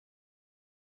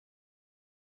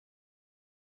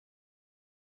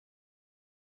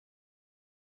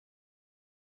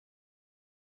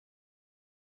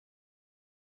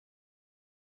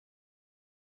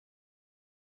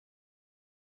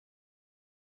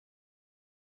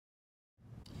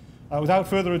Without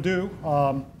further ado,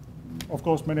 of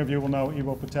course, many of you will know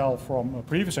Eboo Patel from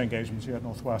previous engagements here at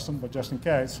Northwestern, but just in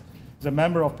case, he's a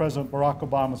member of President Barack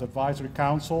Obama's Advisory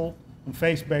Council on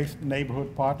Faith-Based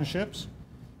Neighborhood Partnerships.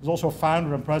 He's also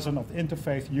founder and president of the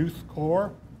Interfaith Youth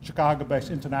Core,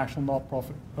 Chicago-based international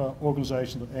not-profit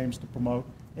organization that aims to promote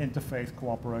interfaith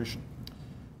cooperation.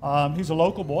 He's a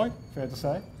local boy, fair to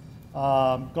say.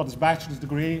 Got his bachelor's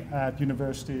degree at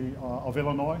University of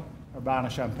Illinois,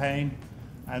 Urbana-Champaign,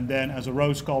 and then as a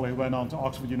Rhodes Scholar he went on to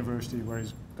Oxford University where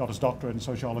he's got his doctorate in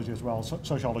sociology as well,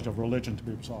 sociology of religion to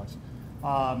be precise.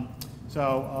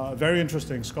 So a very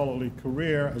interesting scholarly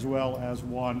career as well as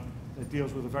one that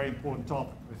deals with a very important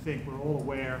topic. I think we're all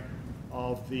aware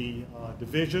of the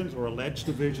divisions or alleged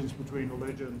divisions between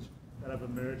religions that have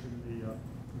emerged in the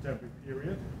contemporary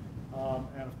period.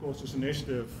 And of course this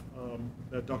initiative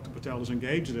that Dr. Patel is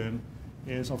engaged in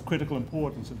is of critical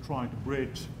importance in trying to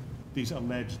bridge these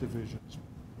alleged divisions.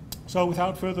 So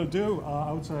without further ado,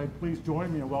 I would say please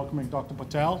join me in welcoming Dr.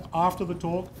 Patel. After the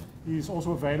talk, he's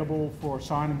also available for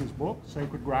signing his book,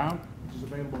 Sacred Ground, which is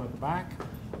available at the back.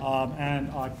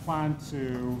 And I plan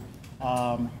to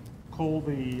call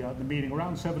the meeting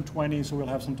around 7:20, so we'll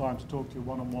have some time to talk to you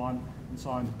one-on-one and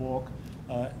sign the book.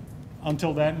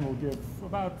 Until then, we'll give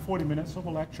about 40 minutes of a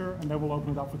lecture, and then we'll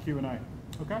open it up for Q&A.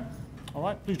 Okay? All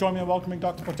right, please join me in welcoming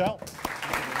Dr. Patel.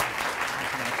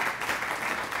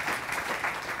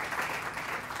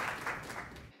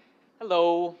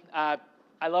 Hello.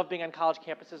 I love being on college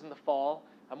campuses in the fall.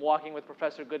 I'm walking with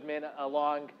Professor Goodman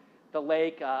along the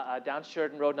lake down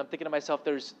Sheridan Road, and I'm thinking to myself,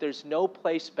 there's no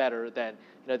place better than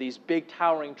these big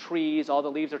towering trees, all the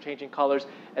leaves are changing colors,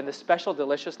 and the special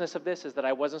deliciousness of this is that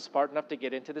I wasn't smart enough to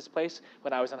get into this place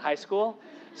when I was in high school.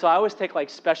 So I always take like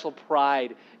special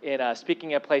pride in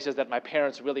speaking at places that my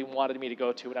parents really wanted me to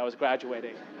go to when I was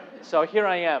graduating. So here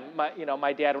I am.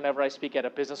 My dad, whenever I speak at a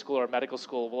business school or a medical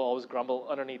school, will always grumble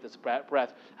underneath his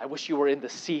breath, I wish you were in the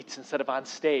seats instead of on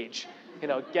stage,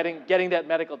 getting that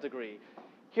medical degree.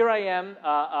 Here I am,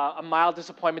 a mild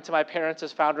disappointment to my parents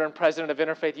as founder and president of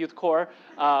Interfaith Youth Core.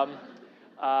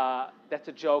 That's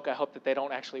a joke. I hope that they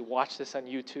don't actually watch this on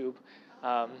YouTube.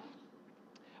 But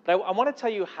I want to tell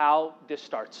you how this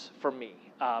starts for me.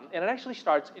 And it actually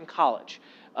starts in college.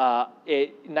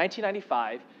 In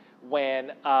 1995,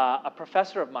 when a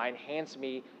professor of mine hands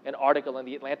me an article in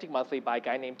the Atlantic Monthly by a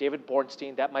guy named David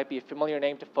Bornstein. That might be a familiar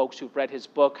name to folks who've read his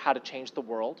book, How to Change the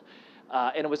World.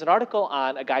 And it was an article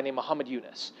on a guy named Muhammad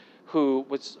Yunus, who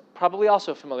was probably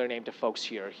also a familiar name to folks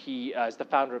here. He is the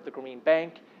founder of the Green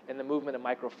Bank and the movement of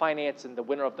microfinance and the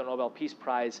winner of the Nobel Peace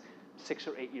Prize 6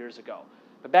 or 8 years ago.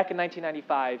 But back in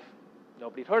 1995,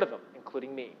 nobody had heard of him,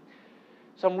 including me.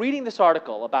 So I'm reading this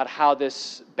article about how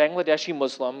this Bangladeshi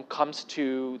Muslim comes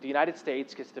to the United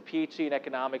States, gets the PhD in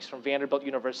economics from Vanderbilt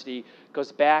University,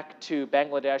 goes back to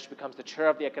Bangladesh, becomes the chair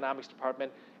of the economics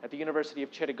department at the University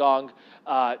of Chittagong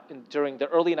during the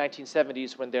early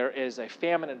 1970s when there is a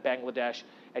famine in Bangladesh,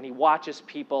 and he watches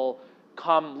people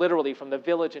come literally from the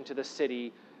village into the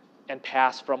city and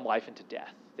pass from life into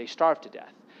death. They starve to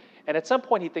death. And at some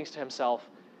point he thinks to himself,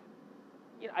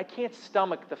 I can't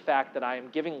stomach the fact that I am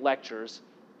giving lectures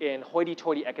in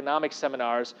hoity-toity economic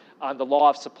seminars on the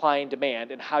law of supply and demand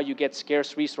and how you get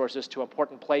scarce resources to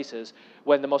important places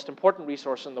when the most important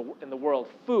resource in the world,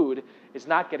 food, is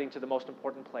not getting to the most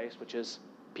important place, which is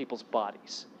people's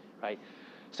bodies, right?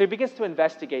 So he begins to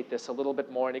investigate this a little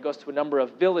bit more, and he goes to a number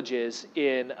of villages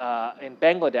in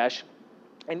Bangladesh,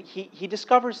 and he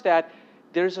discovers that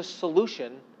there's a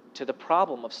solution to the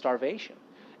problem of starvation.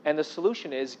 And the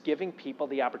solution is giving people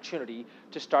the opportunity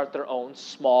to start their own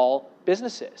small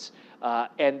businesses.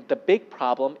 And the big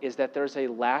problem is that there's a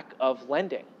lack of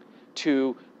lending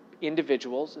to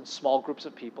individuals and small groups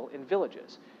of people in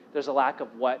villages. There's a lack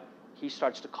of what he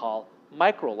starts to call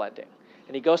micro-lending.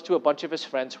 And he goes to a bunch of his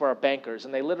friends who are bankers,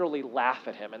 and they literally laugh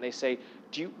at him. And they say,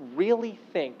 do you really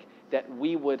think that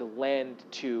we would lend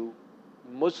to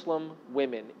Muslim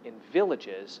women in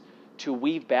villages to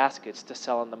weave baskets to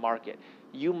sell on the market?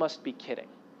 You must be kidding.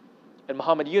 And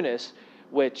Muhammad Yunus,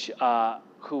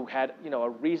 who had a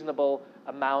reasonable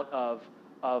amount of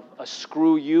a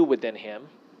screw you within him,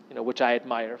 which I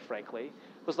admire, frankly,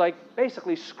 was like,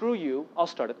 basically, screw you, I'll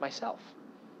start it myself.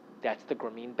 That's the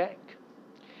Grameen Bank.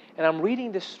 And I'm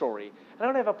reading this story, and I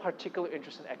don't have a particular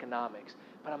interest in economics,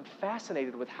 but I'm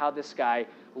fascinated with how this guy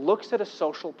looks at a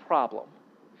social problem,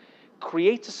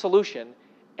 creates a solution,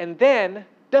 and then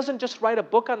doesn't just write a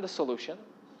book on the solution,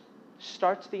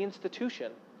 starts the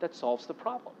institution that solves the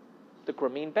problem, the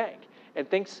Grameen Bank. and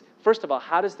thinks, first of all,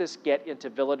 how does this get into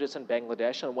villages in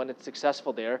Bangladesh, and when it's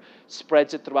successful there,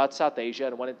 spreads it throughout South Asia,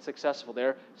 and when it's successful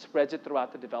there, spreads it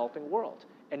throughout the developing world.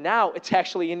 And now it's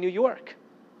actually in New York,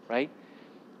 right?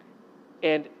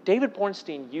 And David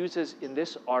Bornstein uses in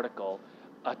this article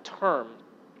a term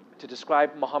to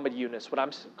describe Muhammad Yunus, what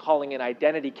I'm calling an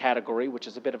identity category, which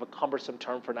is a bit of a cumbersome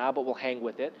term for now, but we'll hang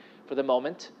with it for the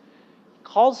moment,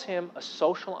 calls him a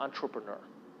social entrepreneur.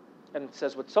 And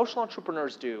says what social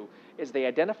entrepreneurs do is they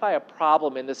identify a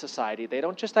problem in the society. They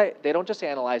don't just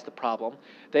analyze the problem.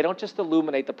 They don't just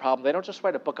illuminate the problem. They don't just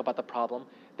write a book about the problem.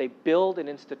 They build an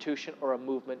institution or a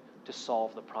movement to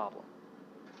solve the problem.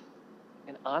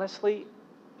 And honestly,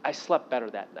 I slept better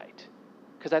that night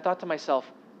because I thought to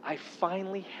myself, I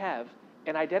finally have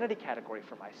an identity category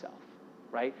for myself,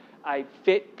 right? I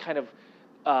fit kind of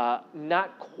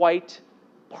not quite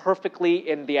perfectly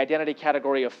in the identity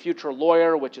category of future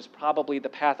lawyer, which is probably the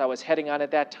path I was heading on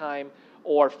at that time,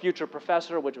 or future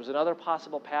professor, which was another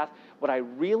possible path. What I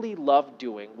really loved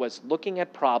doing was looking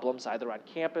at problems, either on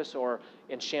campus or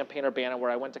in Champaign-Urbana, where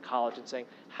I went to college, and saying,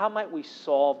 how might we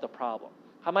solve the problem?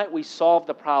 How might we solve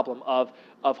the problem of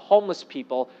homeless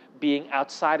people being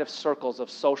outside of circles of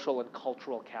social and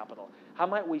cultural capital? How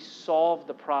might we solve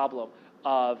the problem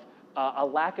of a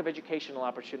lack of educational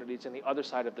opportunities in the other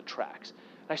side of the tracks?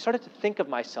 And I started to think of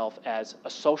myself as a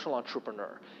social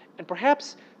entrepreneur. And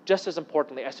perhaps just as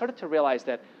importantly, I started to realize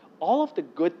that all of the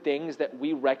good things that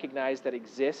we recognize that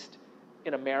exist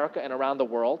in America and around the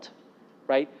world,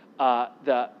 right?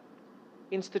 The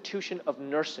institution of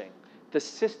nursing, the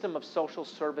system of social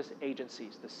service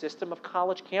agencies, the system of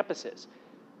college campuses,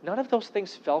 none of those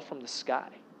things fell from the sky.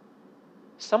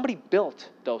 Somebody built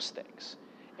those things.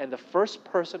 And the first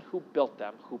person who built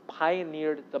them, who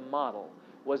pioneered the model,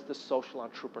 was the social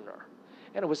entrepreneur.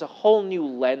 And it was a whole new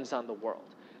lens on the world.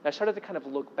 And I started to kind of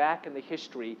look back in the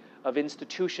history of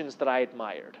institutions that I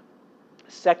admired,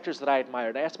 sectors that I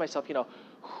admired. I asked myself,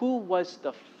 who was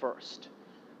the first?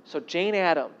 So Jane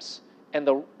Addams and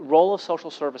the role of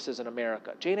social services in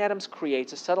America. Jane Addams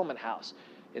creates a settlement house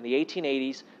in the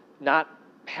 1880s, not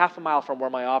half a mile from where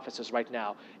my office is right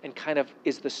now, and kind of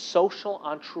is the social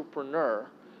entrepreneur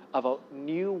of a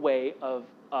new way of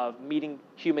meeting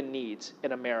human needs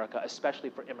in America, especially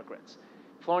for immigrants.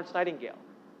 Florence Nightingale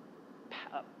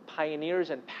pioneers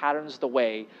and patterns the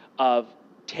way of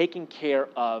taking care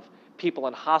of people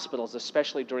in hospitals,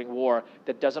 especially during war,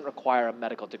 that doesn't require a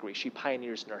medical degree. She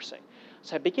pioneers nursing.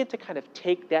 So I began to kind of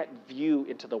take that view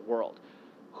into the world.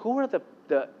 Who are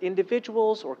the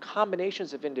individuals or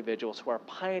combinations of individuals who are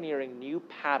pioneering new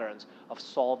patterns of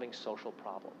solving social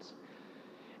problems?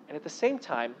 And at the same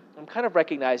time, I'm kind of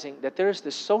recognizing that there's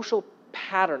this social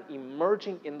pattern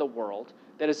emerging in the world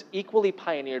that is equally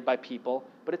pioneered by people,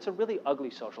 but it's a really ugly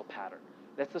social pattern.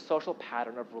 That's the social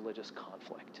pattern of religious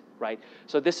conflict, right?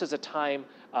 So this is a time,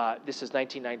 this is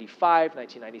 1995,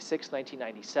 1996,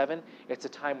 1997. It's a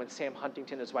time when Sam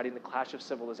Huntington is writing The Clash of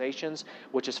Civilizations,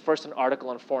 which is first an article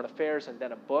on foreign affairs and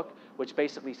then a book, which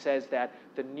basically says that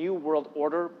the new world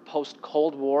order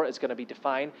post-Cold War is going to be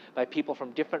defined by people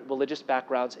from different religious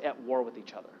backgrounds at war with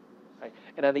each other, right?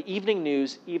 And on the evening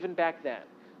news, even back then,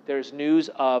 there's news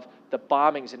of the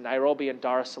bombings in Nairobi and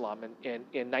Dar es Salaam in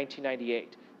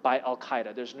 1998. By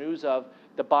Al-Qaeda. There's news of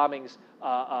the bombings,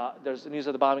 there's news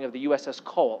of the bombing of the USS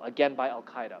Cole, again by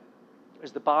Al-Qaeda.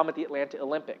 There's the bomb at the Atlanta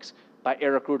Olympics by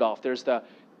Eric Rudolph. There's the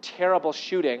terrible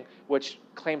shooting, which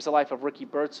claims the life of Ricky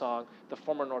Birdsong, the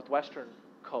former Northwestern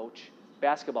coach,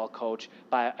 basketball coach,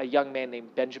 by a young man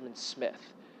named Benjamin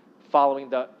Smith, following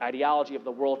the ideology of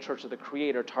the World Church of the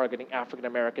Creator, targeting African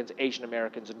Americans, Asian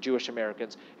Americans, and Jewish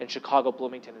Americans in Chicago,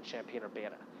 Bloomington, and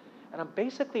Champaign-Urbana. And I'm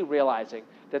basically realizing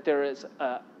that there is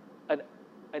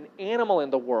an animal in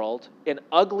the world, an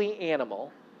ugly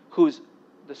animal, who's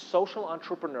the social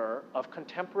entrepreneur of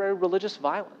contemporary religious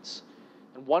violence.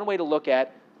 And one way to look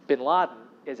at bin Laden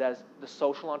is as the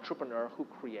social entrepreneur who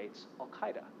creates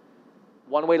Al-Qaeda.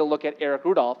 One way to look at Eric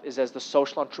Rudolph is as the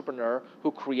social entrepreneur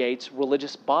who creates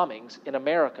religious bombings in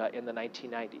America in the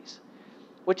 1990s.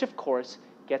 Which, of course,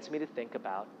 gets me to think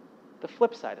about the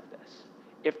flip side of this.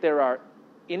 If there are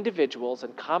individuals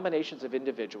and combinations of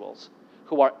individuals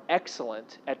who are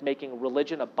excellent at making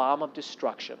religion a bomb of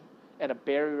destruction and a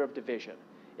barrier of division,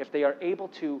 if they are able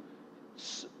to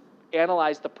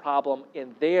analyze the problem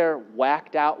in their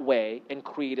whacked out way and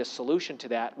create a solution to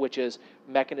that, which is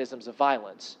mechanisms of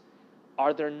violence,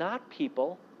 are there not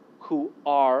people who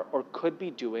are or could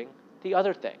be doing the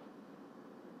other thing?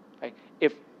 Right?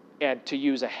 And to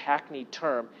use a hackneyed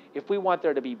term, if we want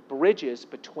there to be bridges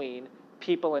between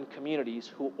people and communities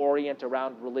who orient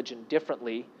around religion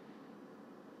differently,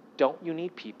 don't you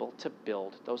need people to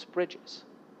build those bridges?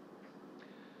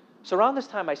 So around this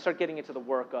time, I start getting into the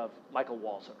work of Michael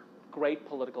Walzer, great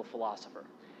political philosopher.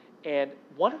 And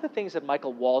one of the things that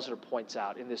Michael Walzer points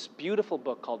out in this beautiful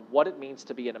book called What It Means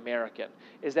to Be an American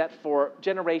is that for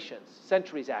generations,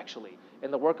 centuries actually,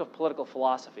 in the work of political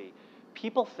philosophy,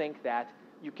 people think that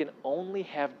you can only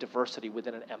have diversity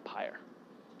within an empire,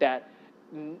 that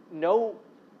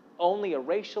only a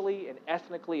racially and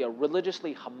ethnically, a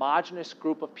religiously homogenous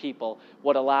group of people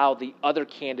would allow the other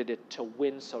candidate to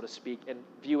win, so to speak, and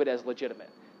view it as legitimate,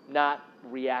 not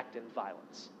react in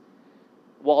violence.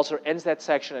 Walzer ends that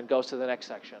section and goes to the next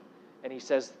section, and he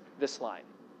says this line,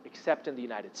 except in the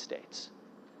United States,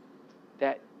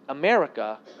 that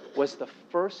America was the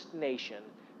first nation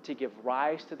to give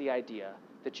rise to the idea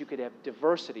that you could have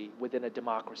diversity within a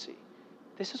democracy.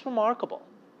 This is remarkable.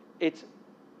 It's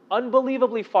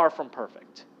unbelievably far from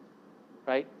perfect,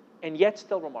 right? And yet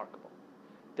still remarkable.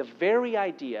 The very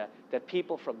idea that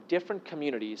people from different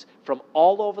communities from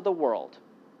all over the world,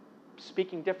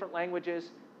 speaking different languages,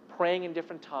 praying in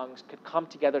different tongues, could come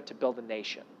together to build a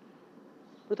nation.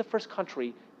 We're the first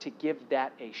country to give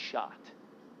that a shot.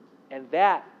 And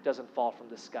that doesn't fall from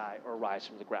the sky or rise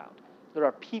from the ground. There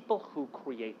are people who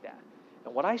create that.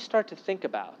 And what I start to think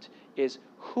about is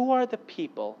who are the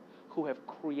people who have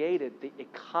created the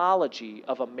ecology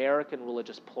of American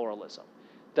religious pluralism,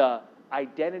 the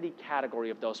identity category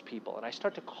of those people. And I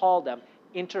start to call them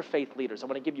interfaith leaders. I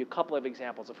want to give you a couple of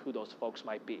examples of who those folks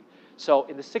might be. So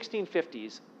in the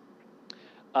 1650s,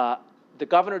 the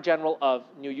Governor General of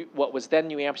what was then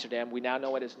New Amsterdam, we now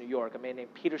know it as New York, a man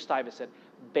named Peter Stuyvesant,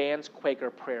 bans Quaker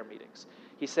prayer meetings.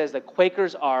 He says that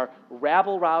Quakers are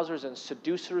rabble-rousers and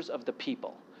seducers of the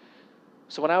people.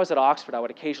 So when I was at Oxford, I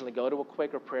would occasionally go to a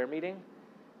Quaker prayer meeting.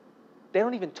 They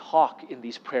don't even talk in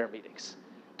these prayer meetings.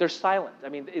 They're silent. I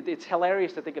mean, it's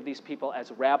hilarious to think of these people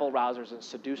as rabble-rousers and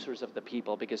seducers of the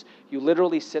people because you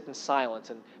literally sit in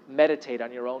silence and meditate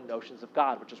on your own notions of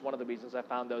God, which is one of the reasons I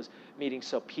found those meetings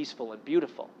so peaceful and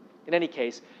beautiful. In any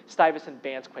case, Stuyvesant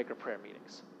bans Quaker prayer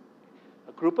meetings.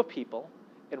 A group of people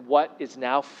in what is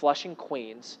now Flushing,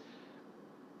 Queens,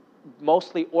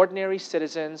 mostly ordinary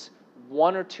citizens,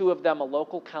 one or two of them a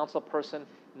local council person,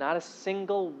 not a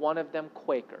single one of them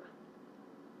Quaker,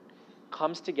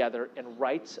 comes together and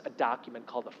writes a document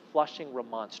called the Flushing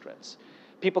Remonstrance.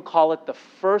 People call it the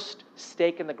first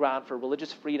stake in the ground for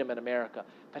religious freedom in America,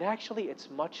 but actually it's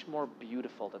much more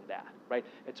beautiful than that, right?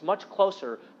 It's much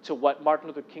closer to what Martin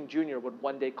Luther King Jr. would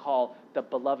one day call the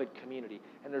beloved community.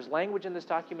 And there's language in this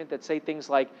document that say things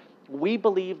like, we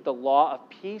believe the law of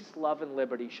peace, love, and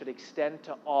liberty should extend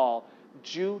to all,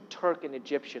 Jew, Turk, and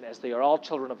Egyptian, as they are all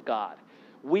children of God.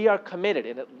 We are committed,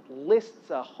 and it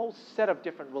lists a whole set of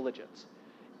different religions.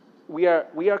 We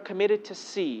are committed to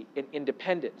see in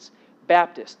independents,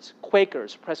 Baptists,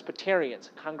 Quakers,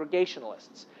 Presbyterians,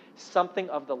 Congregationalists, something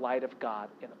of the light of God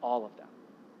in all of them.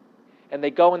 And they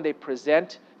go and they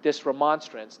present this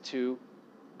remonstrance to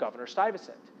Governor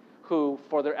Stuyvesant, who,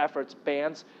 for their efforts,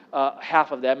 bans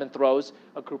half of them and throws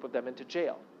a group of them into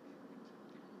jail.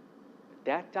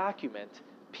 That document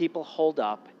people hold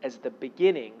up as the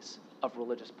beginnings of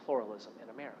religious pluralism in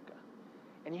America.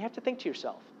 And you have to think to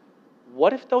yourself,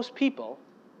 what if those people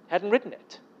hadn't written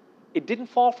it? It didn't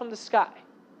fall from the sky,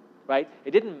 right?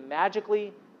 It didn't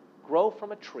magically grow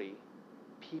from a tree.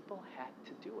 People had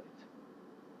to do it.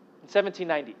 In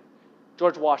 1790,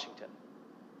 George Washington,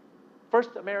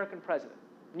 first American president,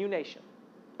 new nation,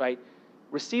 right,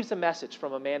 receives a message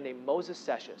from a man named Moses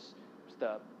Sessions, who's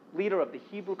the leader of the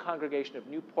Hebrew congregation of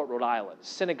Newport, Rhode Island,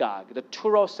 synagogue, the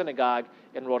Touro Synagogue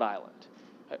in Rhode Island.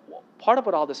 Well, part of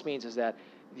what all this means is that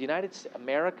the United States,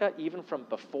 America, even from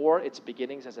before its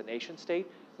beginnings as a nation state,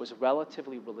 was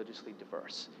relatively religiously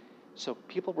diverse. So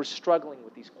people were struggling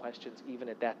with these questions even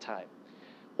at that time.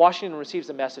 Washington receives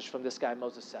a message from this guy,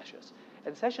 Moses Sessions.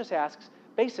 And Sessions asks,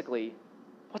 basically,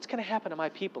 what's going to happen to my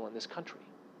people in this country?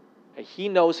 He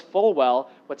knows full well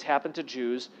what's happened to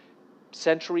Jews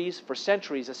for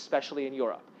centuries, especially in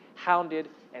Europe, hounded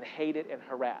and hated and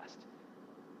harassed.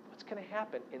 What's going to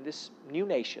happen in this new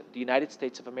nation, the United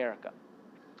States of America?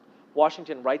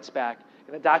 Washington writes back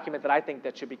in a document that I think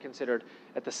that should be considered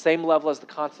at the same level as the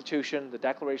Constitution, the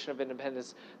Declaration of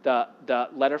Independence, the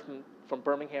letter from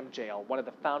Birmingham jail, one of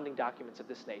the founding documents of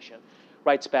this nation,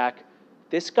 writes back,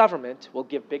 this government will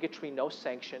give bigotry no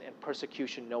sanction and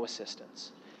persecution no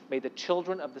assistance. May the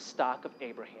children of the stock of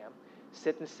Abraham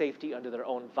sit in safety under their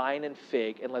own vine and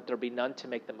fig, and let there be none to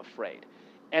make them afraid.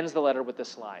 Ends the letter with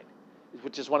this line,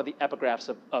 which is one of the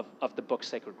epigraphs of the book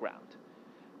Sacred Ground.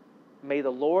 May the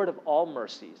Lord of all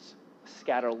mercies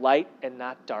scatter light and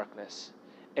not darkness,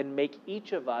 and make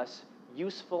each of us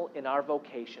useful in our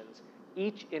vocations,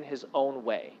 each in his own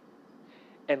way,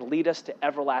 and lead us to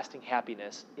everlasting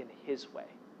happiness in his way.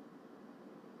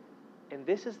 And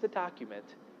this is the document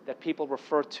that people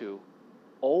refer to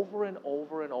over and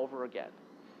over and over again.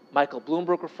 Michael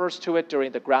Bloomberg refers to it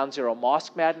during the Ground Zero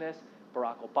Mosque madness.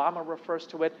 Barack Obama refers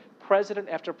to it. President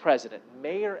after president,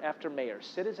 mayor after mayor,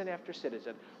 citizen after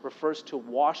citizen refers to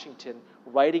Washington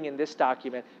writing in this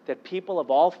document that people of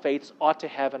all faiths ought to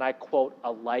have, and I quote,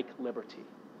 a like liberty.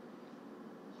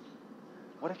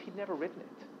 What if he'd never written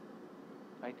it?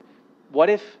 Right? What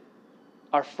if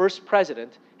our first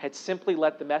president had simply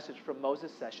let the message from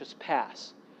Moses Sessions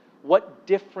pass? What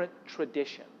different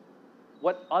tradition,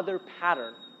 what other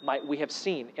pattern might we have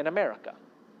seen in America?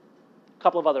 A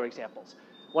couple of other examples.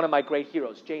 One of my great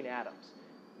heroes, Jane Addams.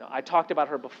 Now, I talked about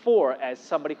her before as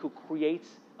somebody who creates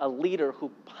a leader who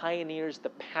pioneers the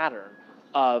pattern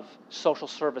of social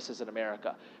services in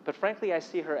America. But frankly, I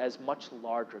see her as much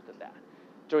larger than that.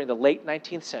 During the late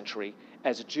 19th century,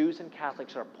 as Jews and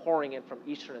Catholics are pouring in from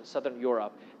Eastern and Southern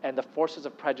Europe, and the forces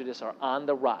of prejudice are on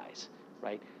the rise,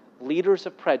 right? Leaders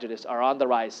of prejudice are on the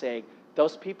rise saying,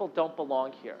 those people don't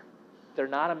belong here. They're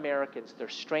not Americans, they're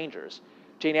strangers.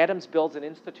 Jane Addams builds an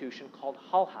institution called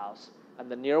Hull House on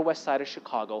the near west side of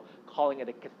Chicago, calling it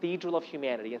a cathedral of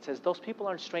humanity, and says those people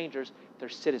aren't strangers, they're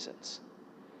citizens.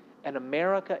 And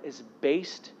America is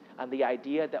based on the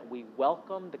idea that we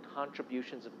welcome the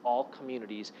contributions of all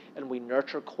communities and we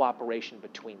nurture cooperation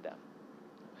between them.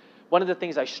 One of the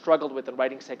things I struggled with in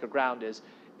writing Sacred Ground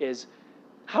is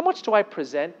how much do I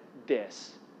present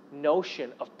this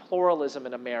notion of pluralism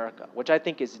in America, which I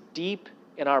think is deep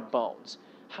in our bones?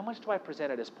 How much do I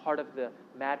present it as part of the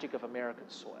magic of American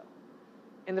soil?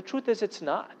 And the truth is it's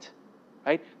not,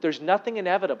 right? There's nothing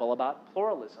inevitable about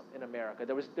pluralism in America.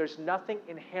 There's nothing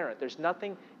inherent. There's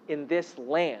nothing in this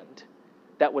land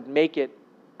that would make it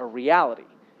a reality.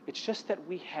 It's just that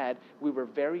we were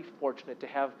very fortunate to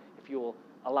have, if you will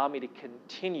allow me to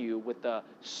continue with the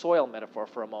soil metaphor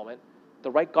for a moment,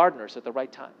 the right gardeners at the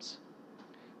right times.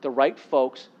 The right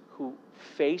folks who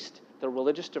faced the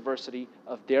religious diversity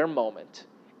of their moment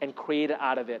and created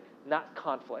out of it not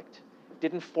conflict,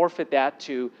 didn't forfeit that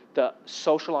to the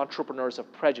social entrepreneurs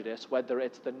of prejudice, whether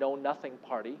it's the Know Nothing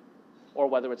Party or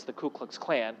whether it's the Ku Klux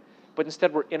Klan, but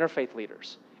instead were interfaith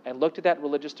leaders and looked at that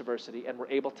religious diversity and were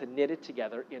able to knit it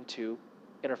together into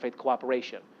interfaith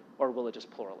cooperation or religious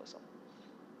pluralism.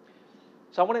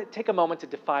 So I want to take a moment to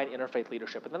define interfaith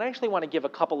leadership, and then I actually want to give a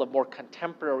couple of more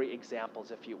contemporary examples,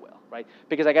 if you will, right?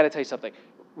 Because I got to tell you something.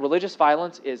 Religious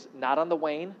violence is not on the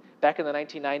wane. Back in the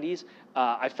 1990s,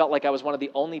 I felt like I was one of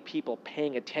the only people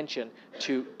paying attention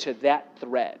to that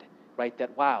thread, right?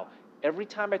 That, wow, every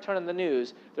time I turn on the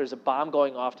news, there's a bomb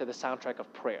going off to the soundtrack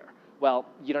of prayer. Well,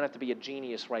 you don't have to be a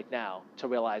genius right now to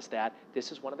realize that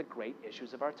this is one of the great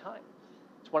issues of our time.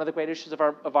 It's one of the great issues of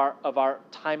our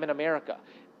time in America.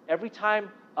 Every time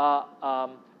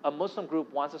a Muslim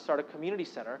group wants to start a community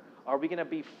center, are we going to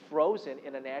be frozen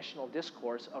in a national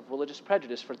discourse of religious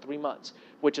prejudice for 3 months,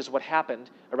 which is what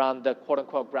happened around the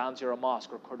quote-unquote Ground Zero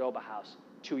Mosque or Cordoba House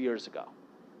 2 years ago,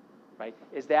 right?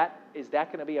 Is that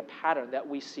going to be a pattern that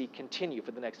we see continue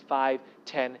for the next 5,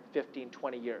 10, 15,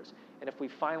 20 years? And if we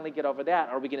finally get over that,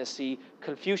 are we going to see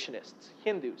Confucianists,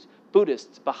 Hindus,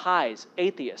 Buddhists, Baha'is,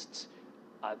 atheists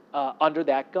under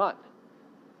that gun?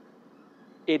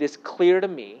 It is clear to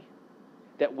me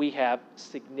that we have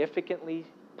significantly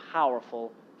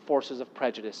powerful forces of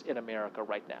prejudice in America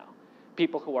right now.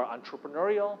 People who are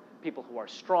entrepreneurial, people who are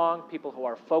strong, people who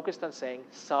are focused on saying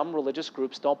some religious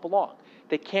groups don't belong.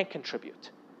 They can't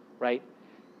contribute, right?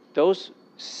 Those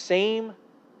same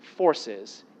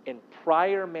forces in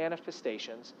prior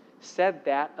manifestations said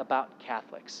that about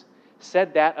Catholics,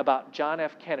 said that about John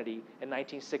F. Kennedy in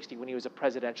 1960 when he was a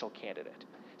presidential candidate,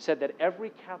 said that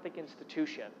every Catholic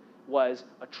institution was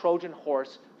a Trojan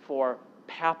horse for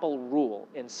papal rule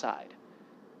inside.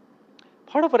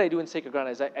 Part of what I do in Sacred Ground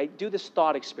is I do this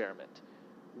thought experiment.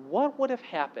 What would have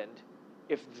happened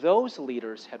if those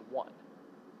leaders had won?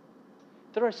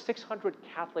 There are 600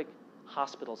 Catholic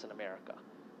hospitals in America.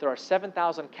 There are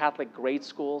 7,000 Catholic grade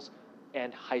schools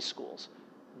and high schools,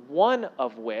 one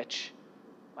of which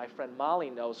my friend Molly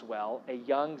knows well. A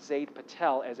young Eboo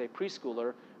Patel, as a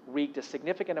preschooler, wreaked a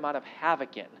significant amount of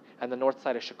havoc in on the north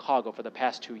side of Chicago for the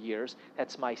past 2 years.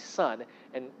 That's my son,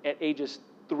 and at ages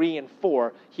 3 and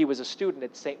 4, he was a student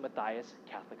at St. Matthias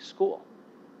Catholic School.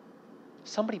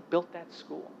 Somebody built that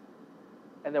school,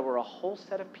 and there were a whole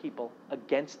set of people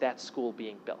against that school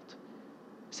being built,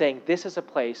 saying this is a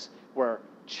place where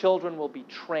children will be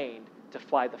trained to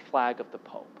fly the flag of the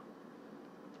Pope.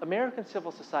 American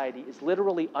civil society is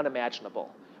literally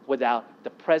unimaginable without the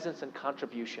presence and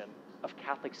contribution of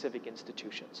Catholic civic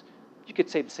institutions. You could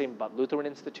say the same about Lutheran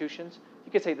institutions.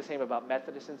 You could say the same about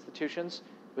Methodist institutions.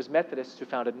 It was Methodists who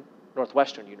founded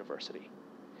Northwestern University.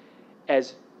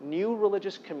 As new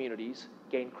religious communities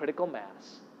gain critical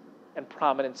mass and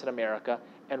prominence in America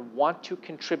and want to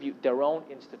contribute their own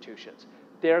institutions,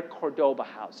 their Cordoba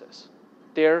houses,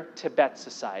 their Tibet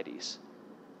societies,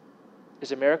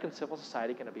 is American civil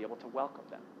society going to be able to welcome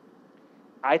them?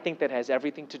 I think that has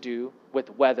everything to do with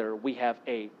whether we have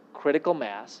a critical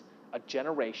mass, a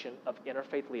generation of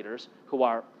interfaith leaders who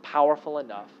are powerful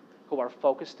enough, who are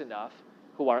focused enough,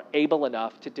 who are able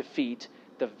enough to defeat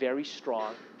the very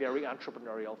strong, very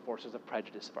entrepreneurial forces of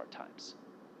prejudice of our times.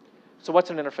 So what's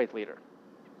an interfaith leader?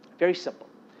 Very simple.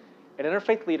 An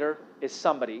interfaith leader is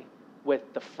somebody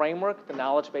with the framework, the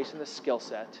knowledge base, and the skill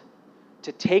set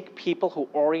to take people who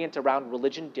orient around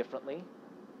religion differently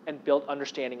and build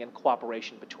understanding and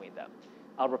cooperation between them.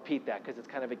 I'll repeat that because it's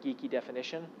kind of a geeky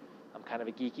definition. I'm kind of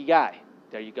a geeky guy.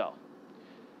 There you go.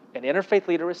 An interfaith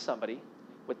leader is somebody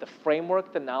with the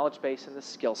framework, the knowledge base, and the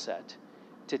skill set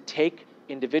to take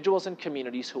individuals and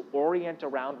communities who orient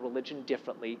around religion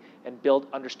differently and build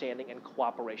understanding and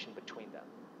cooperation between them.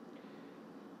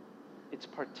 It's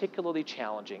particularly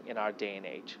challenging in our day and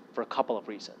age for a couple of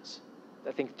reasons.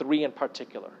 I think three in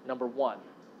particular. Number one,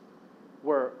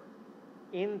 we're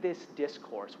in this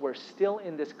discourse, we're still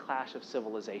in this clash of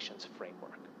civilizations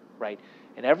framework, right?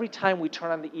 And every time we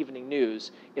turn on the evening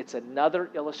news, it's another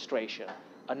illustration,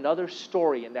 another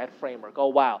story in that framework. Oh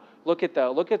wow, look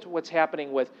at what's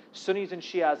happening with Sunnis and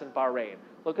Shias in Bahrain.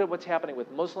 Look at what's happening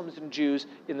with Muslims and Jews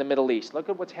in the Middle East. Look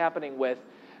at what's happening with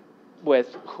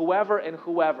whoever and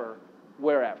whoever,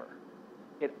 wherever.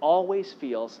 It always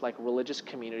feels like religious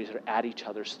communities are at each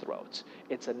other's throats.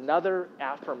 It's another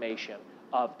affirmation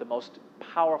of the most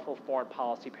powerful foreign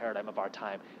policy paradigm of our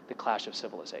time, the clash of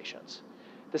civilizations.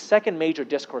 The second major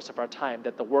discourse of our time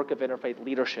that the work of interfaith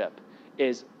leadership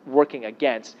is working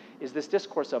against is this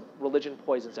discourse of religion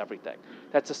poisons everything.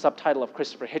 That's the subtitle of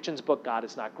Christopher Hitchens' book, God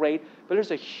is Not Great. But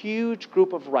there's a huge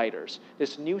group of writers,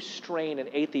 this new strain in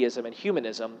atheism and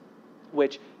humanism,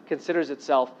 which considers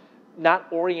itself not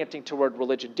orienting toward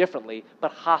religion differently,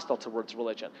 but hostile towards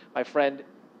religion. My friend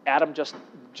Adam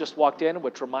just walked in,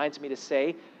 which reminds me to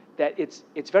say that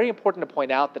it's very important to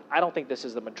point out that I don't think this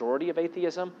is the majority of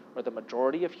atheism or the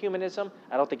majority of humanism.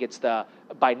 I don't think it's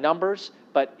by numbers,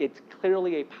 but it's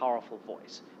clearly a powerful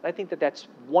voice. And I think that that's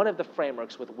one of the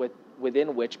frameworks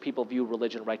within which people view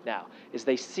religion right now, is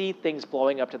they see things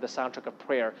blowing up to the soundtrack of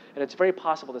prayer, and it's very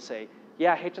possible to say,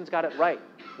 yeah, Hitchens got it right.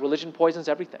 Religion poisons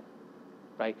everything,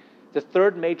 right? The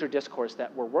third major discourse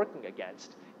that we're working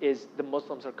against is the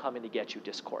Muslims are coming to get you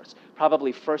discourse,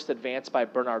 probably first advanced by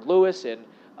Bernard Lewis in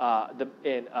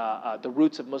The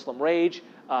Roots of Muslim Rage,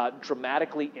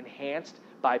 dramatically enhanced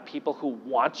by people who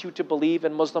want you to believe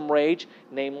in Muslim rage,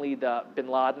 namely the Bin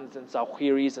Ladens and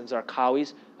Zawhiris and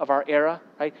Zarqawis of our era,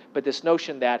 right? But this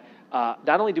notion that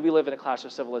not only do we live in a clash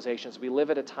of civilizations, we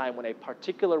live at a time when a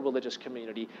particular religious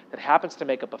community that happens to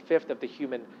make up a fifth of the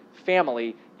human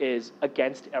family is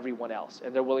against everyone else,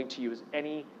 and they're willing to use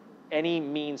any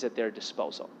means at their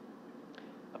disposal.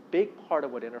 A big part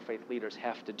of what interfaith leaders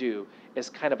have to do is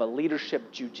kind of a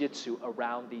leadership jujitsu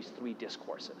around these three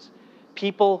discourses.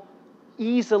 People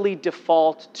easily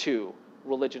default to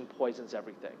religion poisons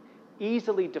everything,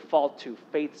 easily default to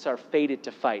faiths are fated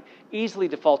to fight, easily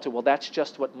default to, well, that's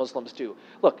just what Muslims do.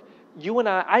 Look, you and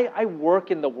I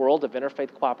work in the world of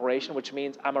interfaith cooperation, which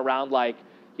means I'm around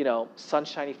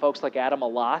sunshiny folks like Adam a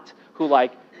lot who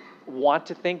want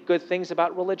to think good things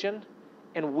about religion,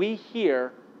 and we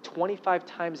hear 25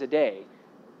 times a day,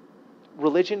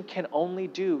 religion can only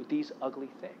do these ugly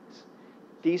things.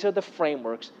 These are the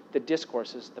frameworks, the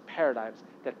discourses, the paradigms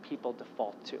that people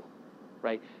default to,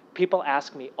 right? People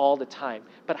ask me all the time,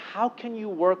 but how can you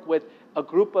work with a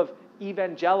group of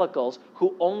evangelicals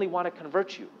who only want to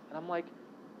convert you? And I'm like,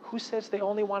 who says they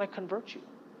only want to convert you?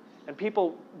 And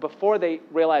people, before they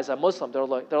realize I'm Muslim, they're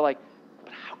like,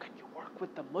 but how can you work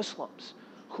with the Muslims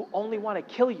who only want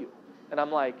to kill you? And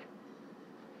I'm like,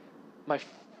 my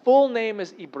full name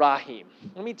is Ibrahim.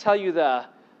 Let me tell you the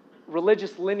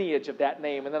religious lineage of that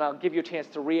name, and then I'll give you a chance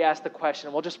to re-ask the question,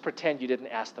 and we'll just pretend you didn't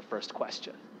ask the first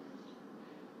question.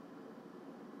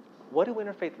 What do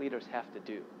interfaith leaders have to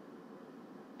do?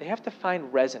 They have to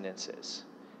find resonances,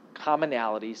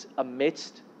 commonalities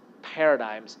amidst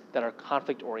paradigms that are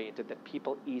conflict-oriented that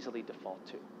people easily default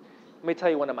to. Let me tell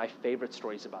you one of my favorite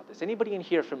stories about this. Anybody in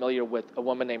here familiar with a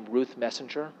woman named Ruth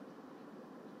Messenger?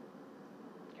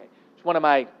 Okay, she's one of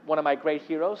my great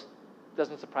heroes.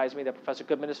 doesn't surprise me that Professor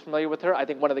Goodman is familiar with her. I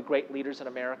think one of the great leaders in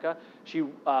America. She,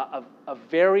 a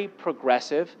very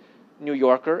progressive New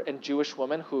Yorker and Jewish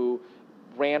woman who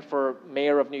ran for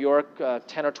mayor of New York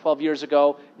 10 or 12 years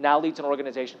ago, now leads an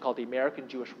organization called the American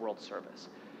Jewish World Service.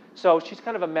 So she's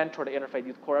kind of a mentor to Interfaith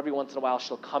Youth Core. Every once in a while,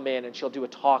 she'll come in and she'll do a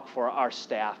talk for our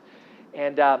staff.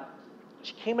 And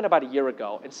she came in about a year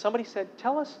ago, and somebody said,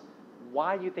 tell us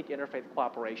why you think interfaith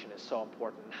cooperation is so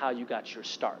important and how you got your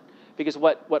start. Because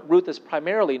what Ruth is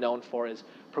primarily known for is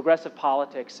progressive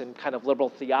politics and kind of liberal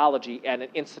theology and an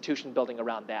institution building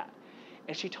around that.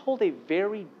 And she told a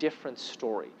very different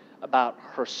story about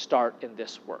her start in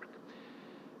this work.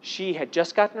 She had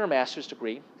just gotten her master's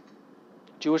degree,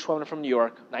 Jewish woman from New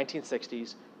York,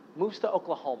 1960s, moves to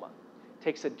Oklahoma,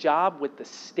 takes a job with the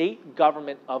state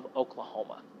government of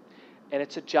Oklahoma. And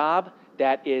it's a job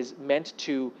that is meant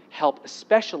to help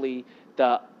especially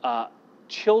the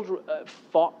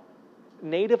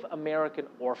Native American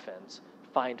orphans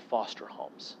find foster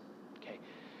homes. Okay?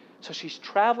 So she's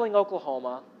traveling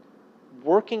Oklahoma,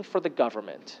 working for the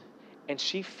government, and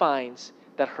she finds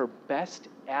that her best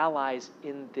allies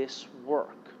in this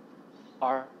work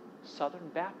are Southern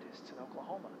Baptists in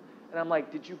Oklahoma. And I'm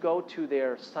like, did you go to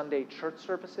their Sunday church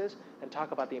services and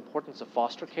talk about the importance of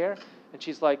foster care? And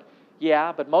she's like,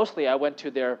 yeah, but mostly I went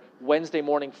to their Wednesday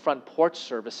morning front porch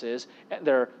services and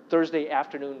their Thursday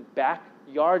afternoon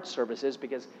backyard services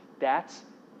because that's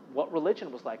what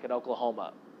religion was like in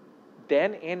Oklahoma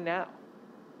then and now.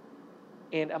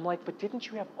 And I'm like, but didn't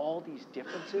you have all these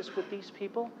differences with these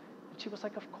people? And she was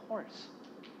like, of course.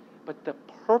 But the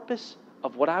purpose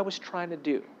of what I was trying to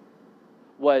do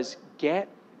was get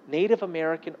Native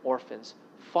American orphans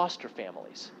foster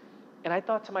families. And I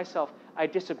thought to myself, I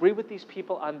disagree with these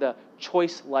people on the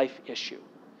choice life issue.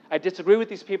 I disagree with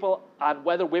these people on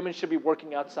whether women should be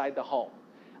working outside the home.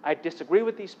 I disagree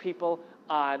with these people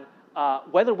on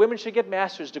whether women should get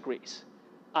master's degrees,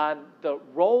 on the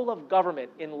role of government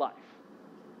in life.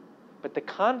 But the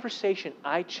conversation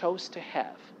I chose to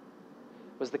have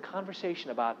was the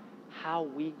conversation about how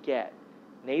we get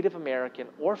Native American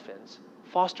orphans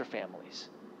foster families.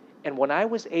 And when I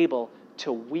was able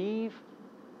to weave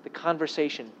the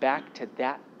conversation back to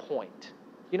that point,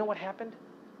 you know what happened?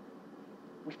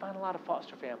 We found a lot of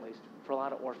foster families for a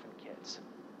lot of orphan kids.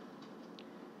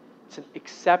 It's an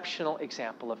exceptional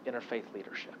example of interfaith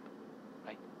leadership,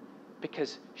 right?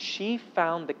 Because she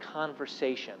found the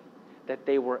conversation that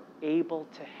they were able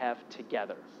to have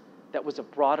together that was a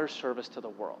broader service to the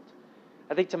world.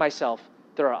 I think to myself,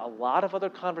 there are a lot of other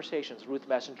conversations Ruth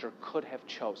Messenger could have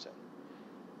chosen.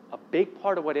 A big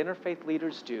part of what interfaith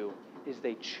leaders do is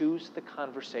they choose the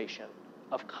conversation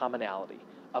of commonality,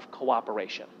 of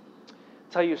cooperation.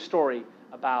 I'll tell you a story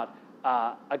about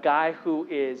a guy who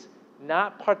is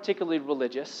not particularly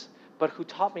religious, but who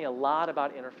taught me a lot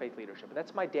about interfaith leadership. And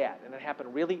that's my dad, and it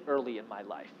happened really early in my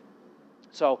life.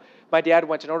 So my dad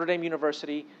went to Notre Dame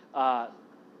University,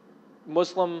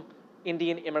 Muslim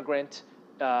Indian immigrant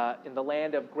in the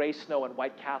land of gray snow and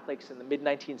white Catholics in the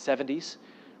mid-1970s,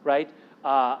 right?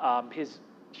 His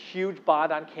huge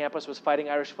bond on campus was fighting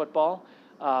Irish football,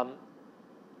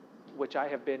 which I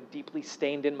have been deeply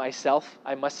stained in myself,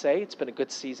 I must say. It's been a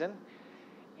good season.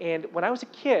 And when I was a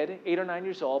kid, 8 or 9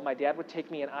 years old, my dad would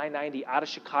take me in I-90 out of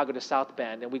Chicago to South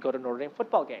Bend, and we'd go to Notre Dame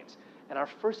football games. And our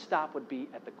first stop would be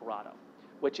at the Grotto,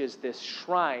 which is this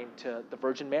shrine to the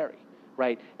Virgin Mary,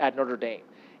 right, at Notre Dame.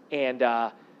 And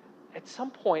at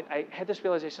some point, I had this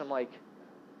realization, I'm like,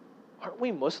 aren't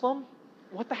we Muslim?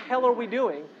 What the hell are we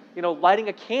doing, you know, lighting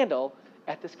a candle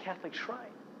at this Catholic shrine?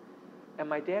 And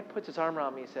my dad puts his arm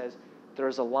around me and says,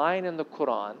 there's a line in the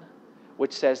Quran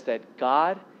which says that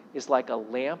God is like a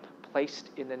lamp placed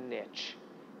in a niche.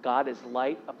 God is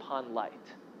light upon light.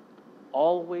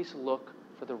 Always look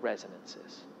for the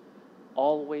resonances.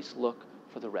 Always look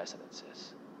for the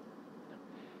resonances.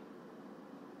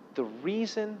 The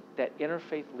reason that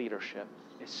interfaith leadership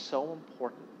is so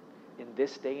important in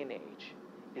this day and age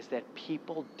is that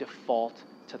people default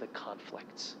to the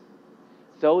conflicts.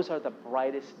 Those are the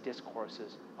brightest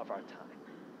discourses of our time.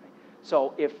 Right?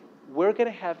 So if we're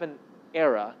going to have an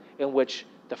era in which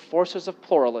the forces of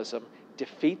pluralism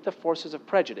defeat the forces of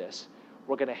prejudice,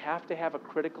 we're going to have a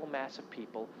critical mass of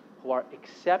people who are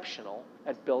exceptional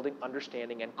at building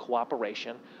understanding and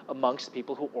cooperation amongst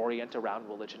people who orient around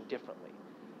religion differently.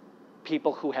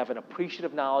 People who have an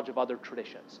appreciative knowledge of other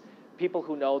traditions. People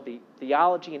who know the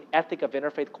theology and ethic of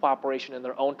interfaith cooperation in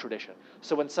their own tradition.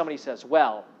 So when somebody says,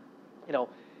 well, you know,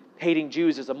 hating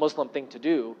Jews is a Muslim thing to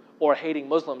do, or hating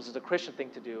Muslims is a Christian thing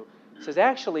to do, it says,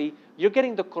 actually, you're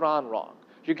getting the Quran wrong.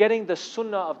 You're getting the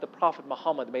Sunnah of the Prophet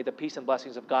Muhammad, may the peace and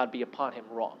blessings of God be upon him,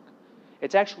 wrong.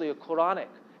 It's actually a Quranic,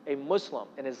 a Muslim,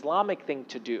 an Islamic thing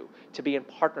to do, to be in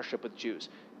partnership with Jews.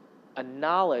 A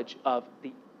knowledge of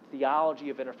the theology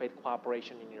of interfaith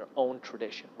cooperation in your own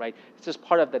tradition, right? It's just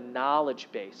part of the knowledge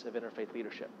base of interfaith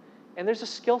leadership. And there's a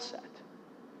skill set.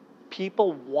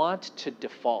 People want to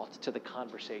default to the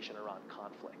conversation around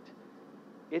conflict.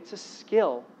 It's a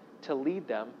skill to lead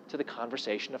them to the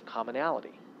conversation of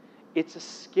commonality. It's a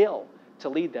skill to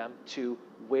lead them to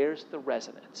where's the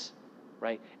resonance,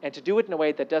 right? And to do it in a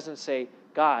way that doesn't say,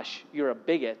 gosh, you're a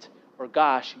bigot, or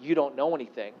gosh, you don't know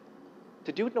anything.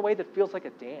 To do it in a way that feels like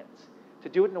a dance. To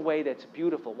do it in a way that's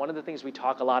beautiful. One of the things we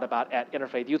talk a lot about at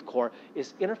Interfaith Youth Core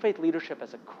is interfaith leadership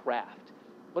as a craft.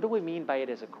 What do we mean by it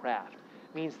as a craft?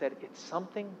 It means that it's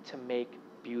something to make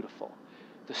beautiful.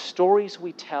 The stories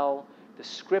we tell, the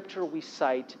scripture we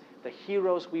cite, the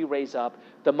heroes we raise up,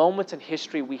 the moments in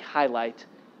history we highlight,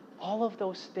 all of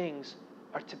those things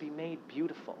are to be made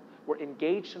beautiful. We're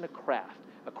engaged in a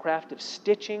craft of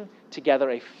stitching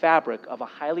together a fabric of a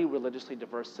highly religiously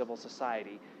diverse civil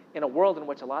society in a world in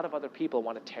which a lot of other people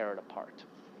want to tear it apart.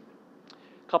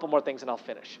 A couple more things and I'll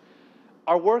finish.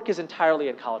 Our work is entirely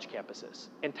in college campuses,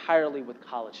 entirely with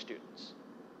college students.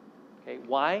 Okay,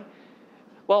 why?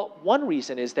 Well, one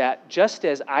reason is that just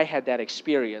as I had that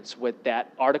experience with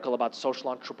that article about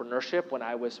social entrepreneurship when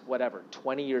I was,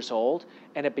 20 years old,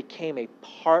 and it became a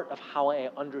part of how I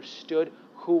understood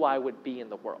who I would be in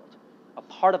the world, a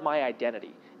part of my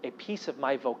identity, a piece of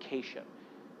my vocation.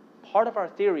 Part of our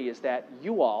theory is that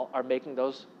you all are making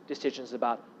those decisions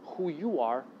about who you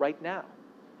are right now.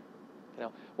 You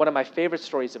know, one of my favorite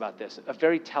stories about this, a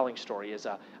very telling story, is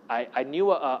I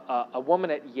knew a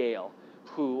woman at Yale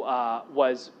who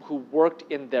worked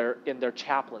in their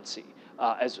chaplaincy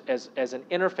as an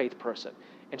interfaith person,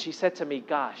 and she said to me,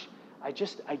 "Gosh, I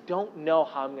don't know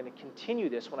how I'm going to continue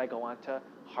this when I go on to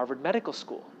Harvard Medical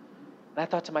School." And I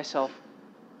thought to myself,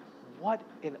 what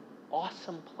an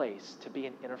awesome place to be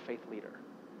an interfaith leader.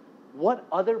 What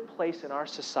other place in our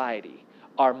society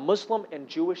are Muslim and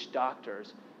Jewish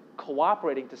doctors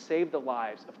cooperating to save the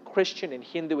lives of Christian and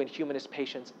Hindu and humanist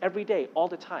patients every day, all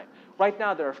the time? Right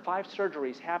now, there are 5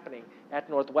 surgeries happening at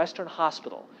Northwestern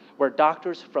Hospital where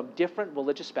doctors from different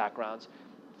religious backgrounds,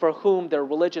 for whom their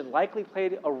religion likely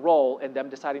played a role in them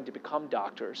deciding to become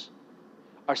doctors,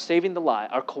 are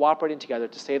cooperating together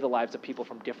to save the lives of people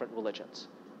from different religions,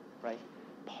 right?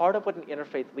 Part of what an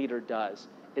interfaith leader does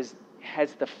is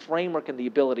has the framework and the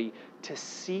ability to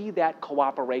see that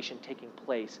cooperation taking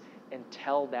place and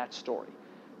tell that story,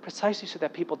 precisely so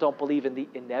that people don't believe in the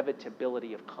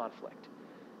inevitability of conflict.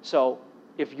 So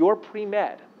if you're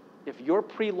pre-med, if you're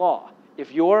pre-law,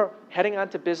 if you're heading on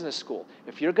to business school,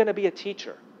 if you're going to be a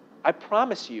teacher, I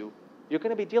promise you, you're going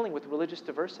to be dealing with religious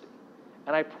diversity.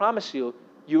 And I promise you,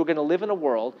 you are going to live in a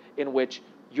world in which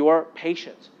your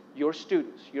patients, your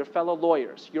students, your fellow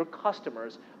lawyers, your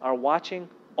customers are watching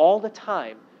all the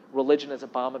time religion as a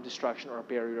bomb of destruction or a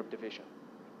barrier of division.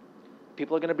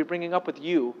 People are going to be bringing up with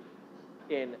you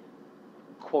in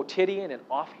quotidian and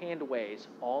offhand ways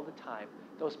all the time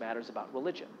those matters about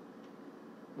religion.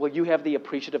 Will you have the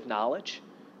appreciative knowledge?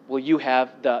 Will you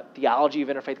have the theology of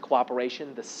interfaith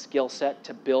cooperation, the skill set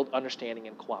to build understanding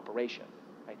and cooperation?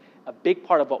 Right? A big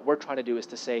part of what we're trying to do is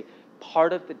to say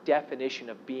part of the definition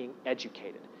of being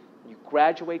educated. When you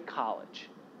graduate college,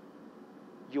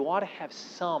 you ought to have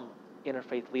some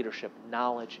interfaith leadership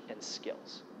knowledge and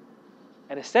skills.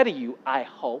 And instead of you, I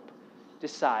hope,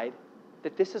 decide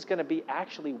that this is going to be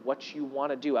actually what you want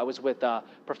to do. I was with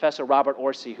Professor Robert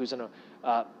Orsi, who's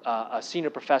a senior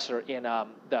professor in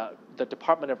the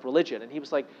Department of Religion, and he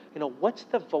was like, what's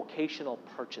the vocational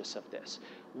purchase of this?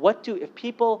 If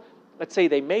people, let's say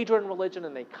they major in religion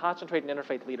and they concentrate in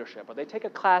interfaith leadership, or they take a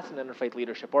class in interfaith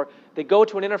leadership, or they go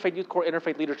to an Interfaith Youth Core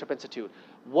Interfaith Leadership Institute,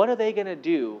 what are they going to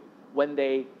do when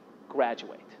they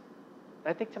graduate?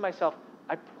 And I think to myself,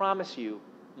 I promise you,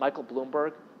 Michael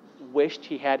Bloomberg wished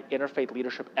he had interfaith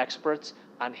leadership experts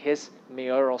on his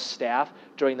mayoral staff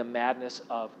during the madness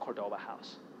of Cordova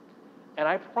House. And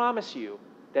I promise you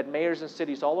that mayors in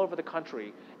cities all over the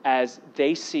country, as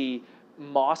they see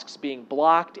mosques being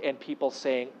blocked and people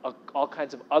saying all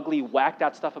kinds of ugly, whacked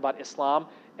out stuff about Islam,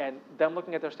 and them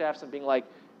looking at their staffs and being like,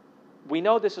 we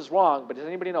know this is wrong, but does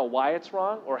anybody know why it's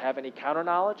wrong or have any counter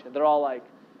knowledge? And they're all like,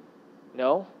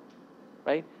 no,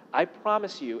 right? I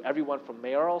promise you, everyone from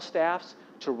mayoral staffs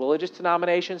to religious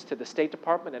denominations to the State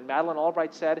Department, and Madeleine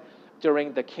Albright said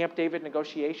during the Camp David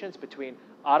negotiations between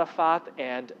Arafat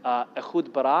and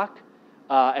Ehud Barak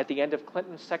at the end of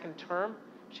Clinton's second term,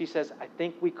 she says, I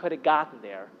think we could have gotten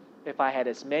there if I had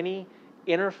as many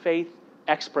interfaith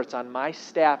experts on my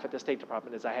staff at the State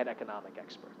Department as I had economic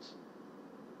experts.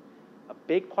 a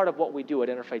big part of what we do at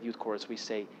Interfaith Youth Core is we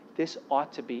say, this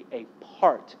ought to be a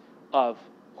part of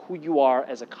who you are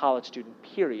as a college student,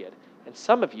 period. And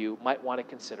some of you might want to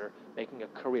consider making a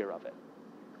career of it.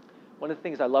 One of the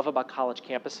things I love about college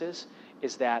campuses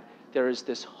is that there is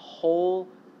this whole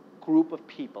group of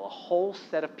people, a whole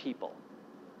set of people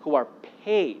who are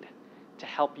paid to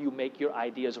help you make your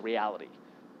ideas a reality.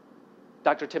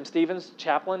 Dr. Tim Stevens,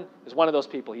 chaplain, is one of those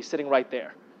people. He's sitting right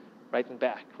there, right in the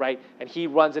back, right? And he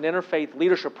runs an interfaith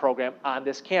leadership program on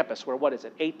this campus where,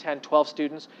 8, 10, 12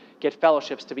 students get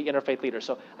fellowships to be interfaith leaders.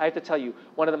 So I have to tell you,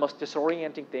 one of the most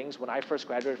disorienting things when I first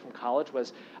graduated from college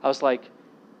was I was like,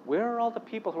 where are all the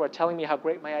people who are telling me how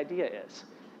great my idea is?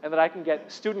 And that I can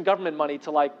get student government money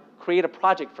to create a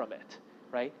project from it,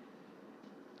 right?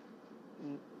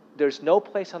 There's no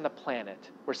place on the planet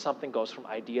where something goes from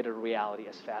idea to reality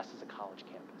as fast as a college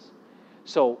campus.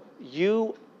 So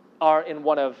you are in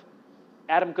one of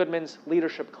Adam Goodman's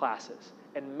leadership classes,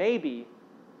 and maybe,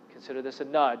 consider this a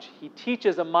nudge, he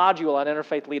teaches a module on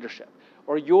interfaith leadership,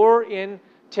 or you're in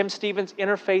Tim Stevens'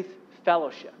 Interfaith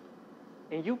Fellowship,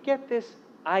 and you get this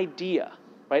idea,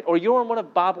 right? Or you're in one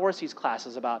of Bob Orsi's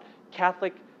classes about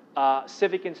Catholic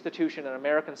civic institution and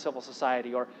American civil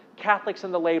society, or Catholics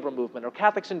in the labor movement, or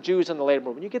Catholics and Jews in the labor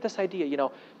movement. You get this idea,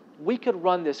 we could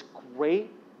run this great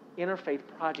interfaith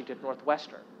project at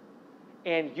Northwestern.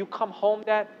 And you come home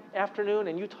that afternoon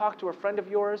and you talk to a friend of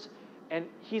yours, and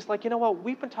he's like, you know what,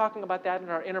 we've been talking about that in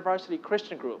our InterVarsity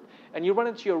Christian group. And you run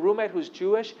into your roommate who's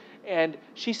Jewish, and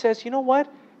she says, you know what,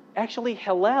 actually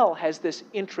Hillel has this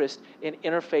interest in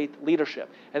interfaith leadership.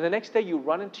 And the next day you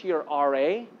run into your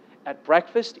RA at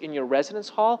breakfast in your residence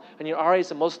hall, and your RA is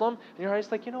a Muslim, and your RA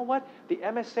is like, you know what, the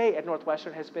MSA at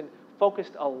Northwestern has been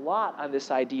focused a lot on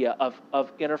this idea of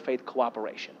interfaith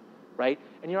cooperation, right?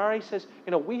 And your RA says,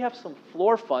 we have some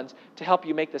floor funds to help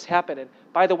you make this happen. And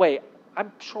by the way,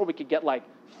 I'm sure we could get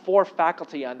 4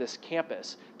 faculty on this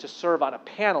campus to serve on a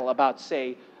panel about,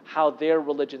 say, how their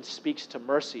religion speaks to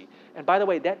mercy. And by the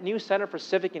way, that new Center for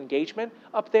Civic Engagement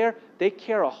up there, they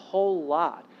care a whole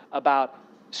lot about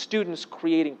students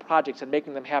creating projects and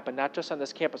making them happen, not just on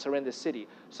this campus or in this city.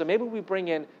 So maybe we bring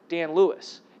in Dan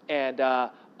Lewis and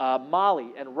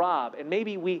Molly and Rob, and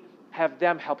maybe we have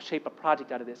them help shape a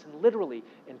project out of this. And literally,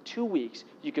 in 2 weeks,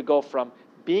 you could go from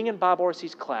being in Bob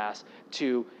Orsi's class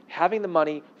to having the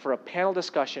money for a panel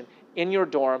discussion in your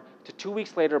dorm to 2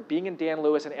 weeks later being in Dan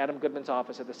Lewis and Adam Goodman's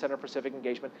office at the Center for Civic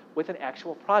Engagement with an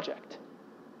actual project.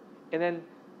 And then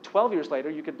 12 years later,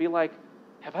 you could be like,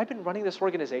 have I been running this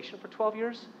organization for 12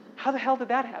 years? How the hell did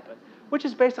that happen? Which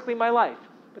is basically my life.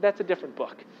 But that's a different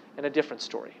book and a different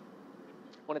story.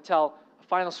 I want to tell a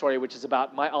final story, which is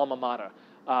about my alma mater.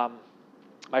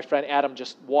 My friend Adam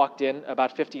just walked in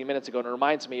about 15 minutes ago, and it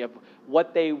reminds me of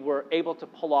what they were able to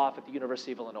pull off at the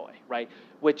University of Illinois, right?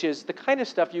 Which is the kind of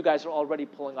stuff you guys are already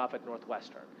pulling off at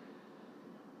Northwestern.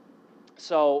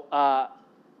 So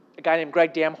a guy named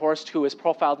Greg Damhorst, who is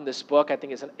profiled in this book, I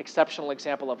think is an exceptional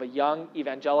example of a young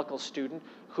evangelical student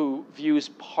who views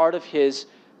part of his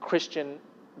Christian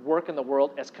work in the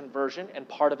world as conversion and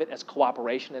part of it as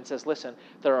cooperation, and says, listen,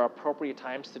 there are appropriate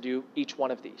times to do each one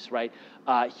of these, right?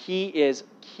 He is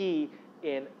key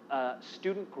in a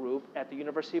student group at the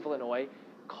University of Illinois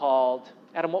called,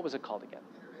 Adam, what was it called again?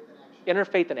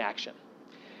 Interfaith in Action.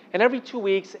 And every 2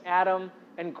 weeks, Adam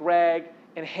and Greg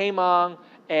and Haymong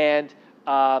and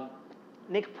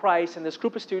Nick Price and this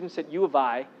group of students at U of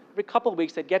I, every couple of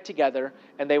weeks they'd get together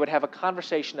and they would have a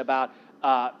conversation about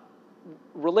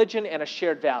religion and a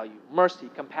shared value, mercy,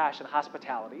 compassion,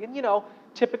 hospitality. And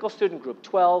typical student group,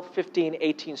 12, 15,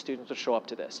 18 students would show up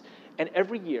to this. And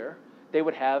every year they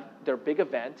would have their big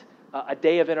event, a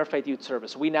day of Interfaith Youth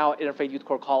Service. We now at Interfaith Youth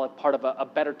Core call it part of a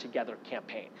Better Together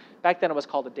campaign. Back then it was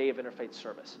called a Day of Interfaith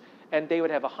Service. And they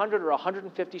would have 100 or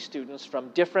 150 students from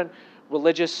different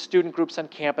religious student groups on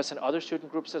campus and other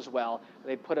student groups as well. And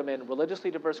they'd put them in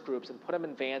religiously diverse groups and put them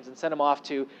in vans and send them off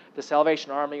to the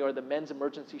Salvation Army or the Men's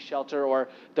Emergency Shelter or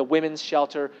the Women's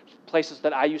Shelter, places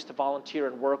that I used to volunteer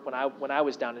and work when I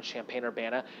was down in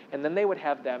Champaign-Urbana. And then they would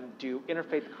have them do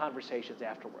interfaith conversations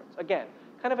afterwards. Again,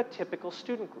 kind of a typical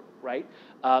student group, right?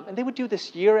 And they would do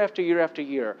this year after year after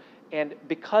year. And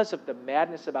because of the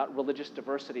madness about religious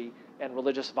diversity and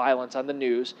religious violence on the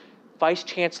news, vice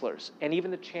chancellors and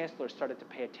even the chancellor started to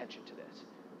pay attention to this.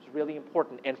 It was really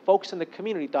important. And folks in the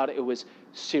community thought it was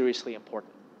seriously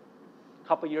important. A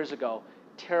couple years ago,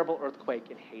 terrible earthquake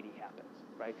in Haiti happens,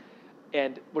 right?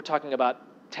 And we're talking about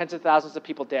tens of thousands of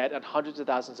people dead and hundreds of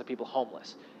thousands of people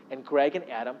homeless. And Greg and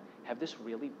Adam have this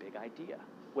really big idea,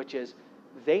 which is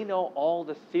they know all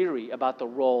the theory about the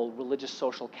role religious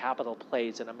social capital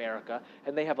plays in America,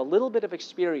 and they have a little bit of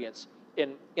experience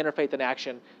in Interfaith in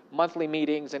Action, monthly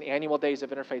meetings and annual days of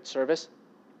interfaith service,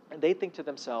 and they think to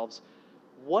themselves,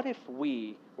 what if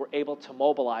we were able to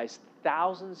mobilize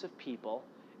thousands of people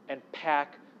and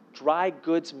pack dry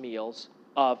goods meals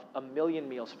of 1 million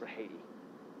meals for Haiti,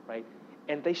 right?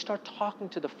 And they start talking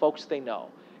to the folks they know.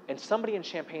 And somebody in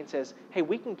Champaign says, hey,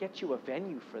 we can get you a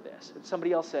venue for this. And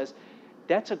somebody else says,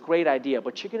 that's a great idea,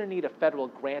 but you're going to need a federal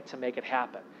grant to make it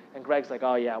happen. And Greg's like,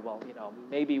 oh, yeah, well, you know,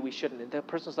 maybe we shouldn't. And the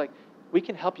person's like, we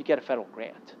can help you get a federal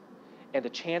grant. And the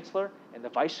chancellor and the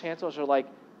vice chancellors are like,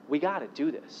 we got to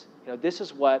do this. You know, this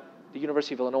is what the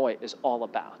University of Illinois is all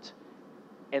about.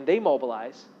 And they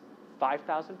mobilize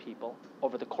 5,000 people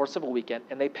over the course of a weekend,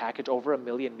 and they package over 1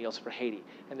 million meals for Haiti.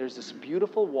 And there's this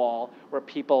beautiful wall where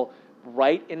people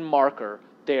write in marker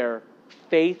their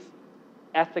faith,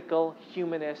 ethical,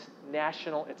 humanist,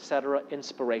 national, etc.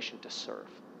 inspiration to serve.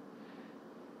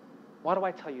 Why do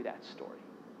I tell you that story?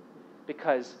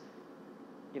 Because,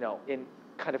 you know, in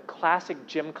kind of classic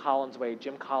Jim Collins way,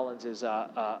 Jim Collins is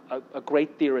a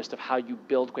great theorist of how you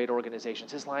build great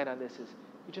organizations. His line on this is,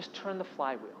 you just turn the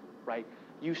flywheel, right?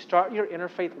 You start your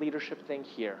interfaith leadership thing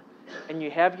here, and you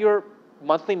have your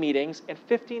monthly meetings, and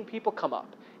 15 people come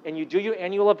up, and you do your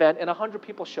annual event, and 100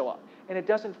 people show up, and it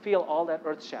doesn't feel all that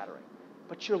earth-shattering,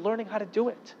 but you're learning how to do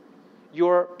it.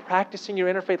 You're practicing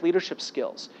your interfaith leadership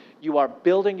skills. You are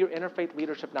building your interfaith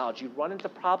leadership knowledge. You run into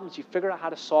problems, you figure out how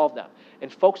to solve them.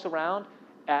 And folks around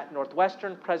at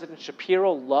Northwestern, President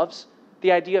Shapiro loves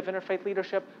the idea of interfaith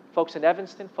leadership. Folks in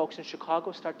Evanston, folks in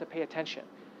Chicago start to pay attention.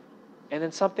 And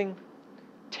then something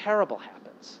terrible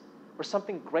happens, or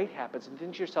something great happens, and you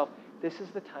think to yourself, this is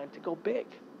the time to go big.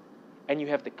 And you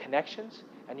have the connections,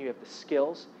 and you have the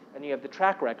skills, and you have the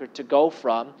track record to go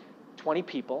from 20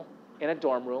 people in a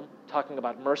dorm room talking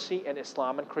about mercy and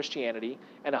Islam and Christianity,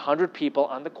 and 100 people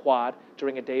on the quad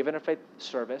during a day of interfaith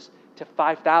service, to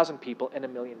 5,000 people and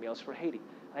 1 million meals for Haiti.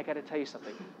 I got to tell you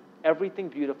something. Everything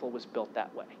beautiful was built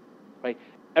that way, right?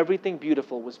 Everything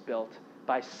beautiful was built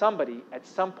by somebody at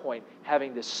some point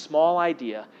having this small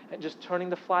idea and just turning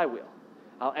the flywheel.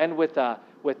 I'll end with the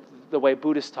way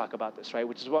Buddhists talk about this, right?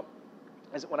 Which is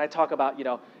when I talk about, you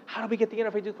know, how do we get the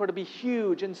Interfaith Youth Core to be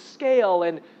huge and scale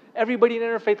and everybody an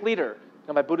interfaith leader?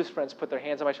 And my Buddhist friends put their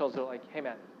hands on my shoulders. They're like, hey,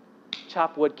 man,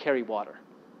 chop wood, carry water.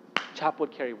 Chop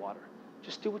wood, carry water.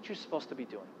 Just do what you're supposed to be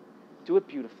doing. Do it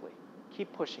beautifully.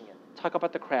 Keep pushing it. Talk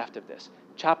about the craft of this.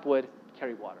 Chop wood,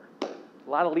 carry water. A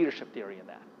lot of leadership theory in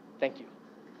that. Thank you.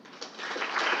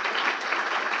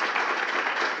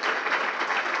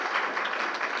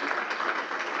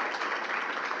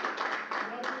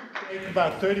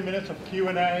 About 30 minutes of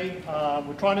Q&A.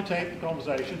 We're trying to tape the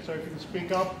conversation, so if you can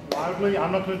speak up loudly.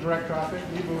 I'm not going to direct traffic.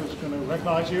 Eboo is going to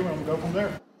recognize you, and we'll go from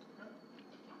there.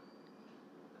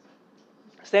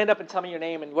 Stand up and tell me your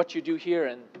name and what you do here.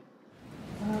 And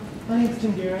my name is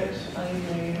Tim Garrett. I'm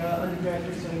an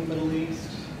undergraduate studying the Middle East,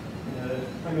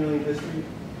 primarily history.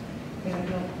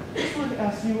 And I just wanted to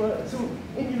ask you, so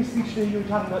in your speech today, you were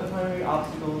talking about the primary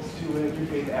obstacles to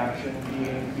interfaith action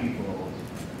being threefold.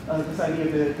 This idea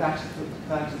of the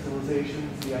fascist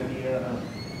civilizations, this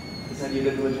idea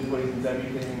that religion poisons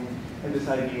everything, and this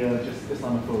idea of just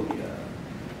Islamophobia.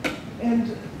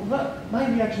 And my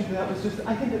reaction to that was just,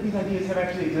 I think that these ideas have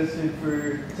actually existed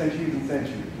for centuries and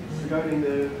centuries. Regarding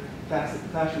the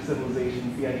fascist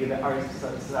civilizations, the idea that our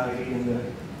society and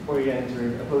the Orient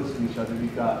are opposed to each other.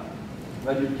 We've got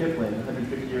Rudyard Kipling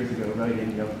 150 years ago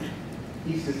writing,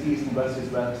 East is East and West is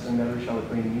West, and never shall a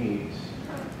twain meet.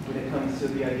 When it comes to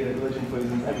the idea that religion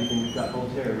poisons everything, we've got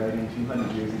Voltaire writing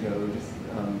 200 years ago, just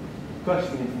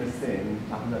questioning the infamous thing,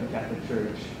 talking about the Catholic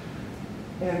Church.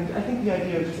 And I think the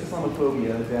idea of just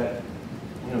Islamophobia, that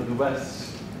the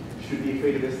West should be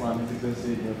afraid of Islam, has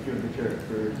existed, fear of the Church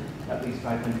for at least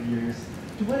 500 years.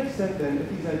 To what extent then, if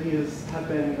these ideas have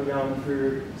been around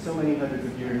for so many hundreds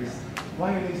of years,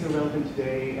 why are they so relevant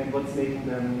today, and what's making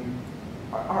them,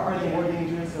 are they more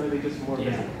dangerous, or are they just more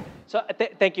visible? So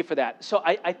thank you for that. So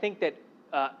I think that,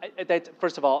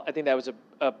 first of all, I think that was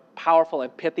a powerful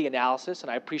and pithy analysis,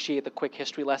 and I appreciate the quick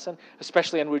history lesson,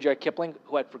 especially on Rudyard Kipling,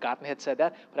 who I'd forgotten had said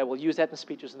that, but I will use that in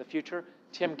speeches in the future.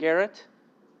 Tim Garrett,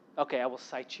 okay, I will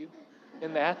cite you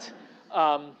in that.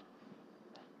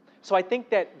 So I think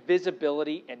that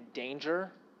visibility and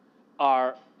danger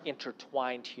are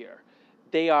intertwined here.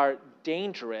 They are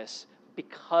dangerous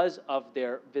because of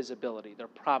their visibility, their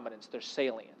prominence, their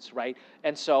salience, right?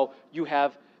 And so you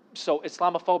have,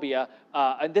 Islamophobia,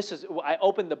 and this is, I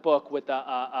opened the book with,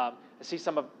 I see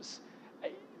some of,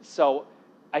 so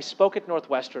I spoke at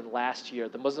Northwestern last year,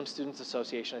 the Muslim Students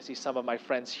Association. I see some of my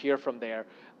friends here from there,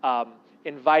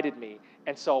 invited me.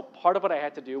 And so part of what I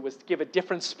had to do was give a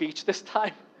different speech this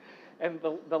time. And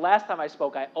the last time I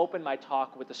spoke, I opened my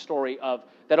talk with the story of,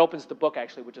 that opens the book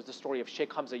actually, which is the story of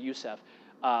Sheikh Hamza Youssef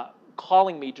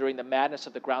calling me during the madness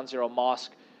of the Ground Zero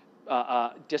Mosque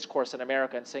discourse in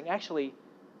America and saying, actually,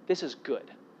 this is good,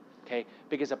 okay?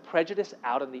 Because a prejudice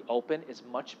out in the open is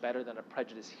much better than a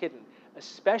prejudice hidden,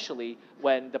 especially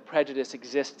when the prejudice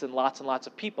exists in lots and lots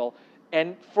of people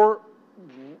and for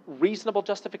reasonable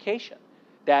justification.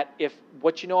 That if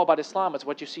what you know about Islam is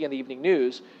what you see in the evening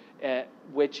news,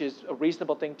 which is a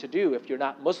reasonable thing to do if you're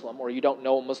not Muslim or you don't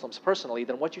know Muslims personally,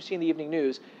 then what you see in the evening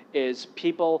news is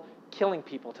people killing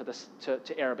people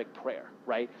to Arabic prayer,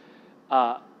 right?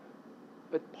 But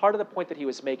part of the point that he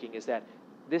was making is that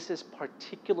this is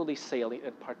particularly salient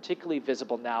and particularly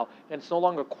visible now, and it's no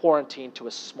longer quarantined to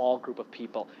a small group of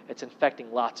people. It's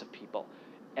infecting lots of people.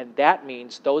 And that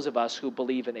means those of us who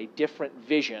believe in a different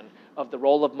vision of the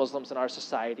role of Muslims in our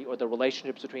society or the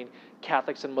relationships between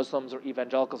Catholics and Muslims or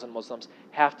evangelicals and Muslims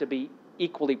have to be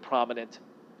equally prominent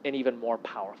and even more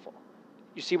powerful.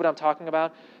 You see what I'm talking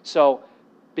about? So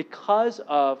because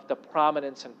of the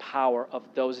prominence and power of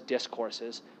those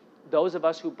discourses, those of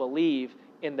us who believe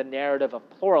in the narrative of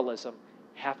pluralism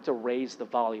have to raise the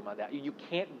volume on that. You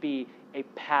can't be a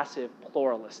passive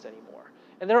pluralist anymore.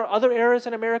 And there are other eras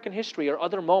in American history or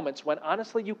other moments when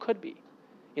honestly you could be,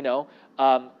 you know.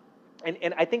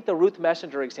 And I think the Ruth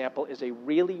Messenger example is a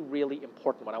really, really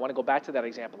important one. I want to go back to that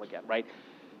example again, right?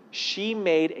 She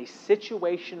made a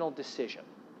situational decision.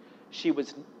 She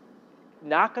was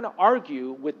not going to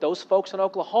argue with those folks in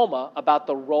Oklahoma about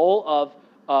the role of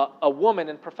a woman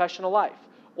in professional life,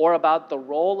 or about the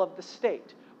role of the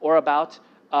state, or about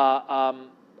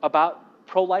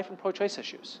pro-life and pro-choice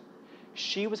issues.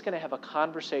 She was going to have a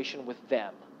conversation with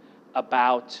them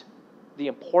about the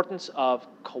importance of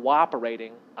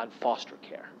cooperating on foster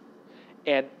care.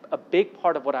 And a big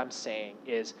part of what I'm saying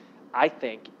is, I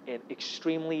think, an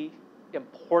extremely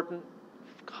important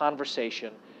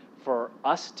conversation for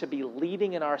us to be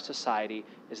leading in our society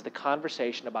is the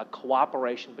conversation about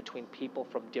cooperation between people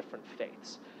from different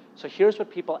faiths. So here's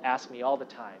what people ask me all the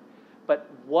time. But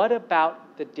what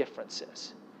about the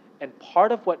differences? And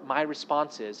part of what my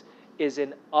response is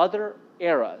in other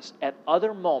eras, at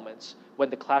other moments, when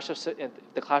the clash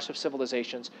of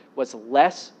civilizations was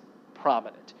less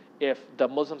prominent, if the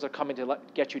Muslims are coming to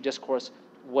get you discourse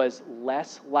was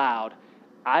less loud,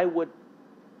 I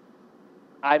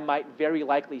might very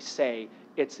likely say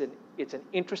it's an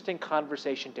interesting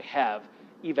conversation to have,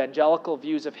 evangelical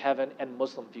views of heaven and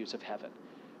Muslim views of heaven.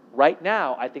 Right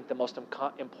now, I think the most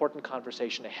important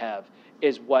conversation to have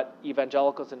is what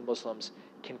evangelicals and Muslims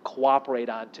can cooperate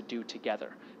on to do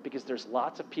together. Because there's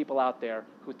lots of people out there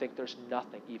who think there's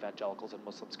nothing evangelicals and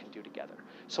Muslims can do together.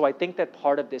 So I think that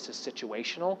part of this is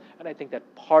situational, and I think that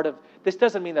part of this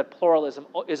doesn't mean that pluralism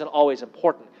isn't always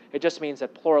important. It just means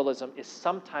that pluralism is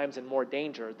sometimes in more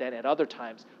danger than at other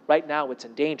times. Right now, it's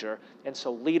in danger, and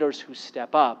so leaders who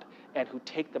step up and who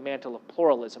take the mantle of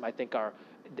pluralism, I think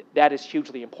that is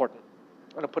hugely important.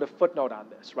 I'm going to put a footnote on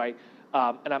this, right?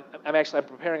 And I'm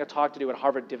preparing a talk to do at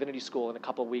Harvard Divinity School in a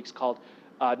couple of weeks called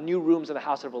New Rooms in the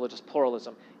House of Religious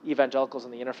Pluralism, Evangelicals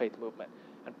in the Interfaith Movement.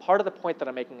 And part of the point that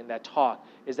I'm making in that talk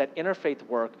is that interfaith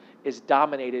work is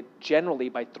dominated generally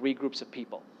by three groups of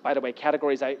people. By the way,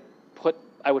 categories I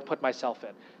would put myself in: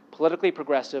 politically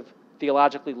progressive,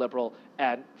 theologically liberal,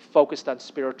 and focused on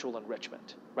spiritual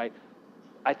enrichment, right?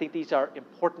 I think these are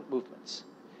important movements.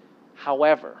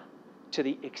 However, to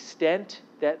the extent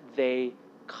that they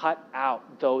cut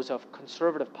out those of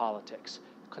conservative politics,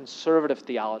 conservative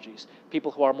theologies,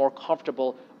 people who are more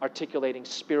comfortable articulating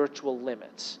spiritual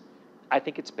limits, I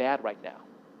think it's bad right now.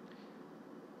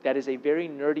 That is a very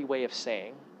nerdy way of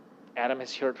saying, Adam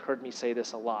has heard me say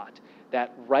this a lot,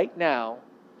 that right now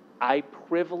I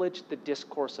privilege the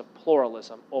discourse of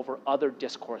pluralism over other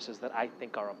discourses that I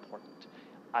think are important.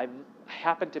 I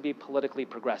happen to be politically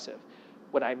progressive.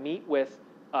 When I meet with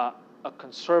a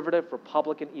conservative,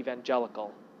 Republican,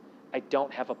 evangelical, I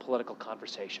don't have a political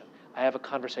conversation. I have a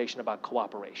conversation about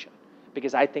cooperation,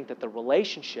 because I think that the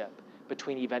relationship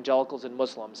between evangelicals and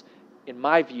Muslims, in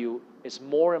my view, is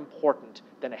more important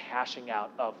than a hashing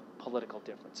out of political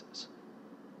differences.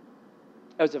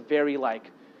 It was a very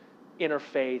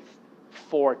interfaith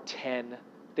 410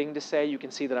 thing to say. You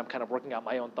can see that I'm kind of working out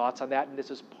my own thoughts on that, and this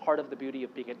is part of the beauty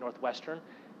of being at Northwestern.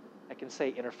 I can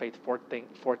say interfaith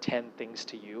 410 things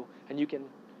to you, and you can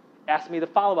ask me the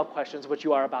follow-up questions, which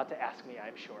you are about to ask me,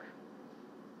 I'm sure.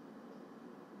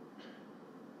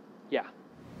 Yeah.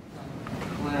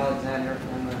 Glenn Alexander,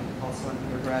 I'm also an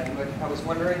undergraduate. I was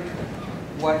wondering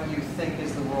what you think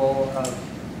is the role of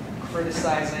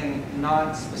criticizing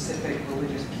not specific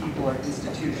religious people or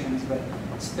institutions, but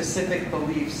specific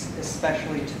beliefs,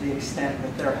 especially to the extent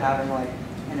that they're having like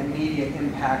an immediate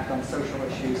impact on social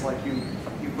issues, like you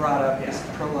brought up this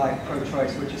pro-life,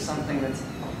 pro-choice, which is something that's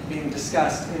being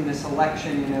discussed in this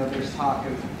election. You know, there's talk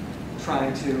of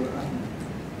trying to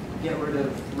get rid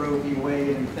of Roe v.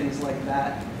 Wade and things like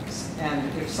that.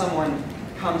 And if someone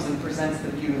comes and presents the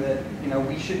view that, you know,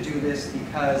 we should do this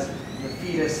because the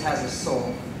fetus has a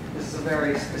soul, this is a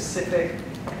very specific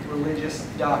religious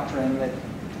doctrine that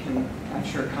I'm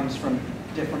sure comes from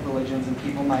different religions, and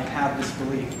people might have this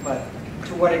belief, but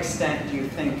to what extent do you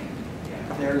think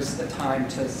there's a time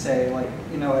to say, like,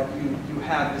 you know what, you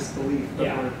have this belief, but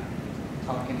we're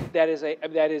talking? That is a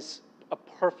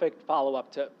perfect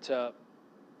follow-up to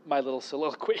my little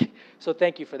soliloquy. So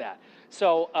thank you for that.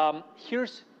 So I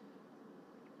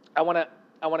want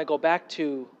to go back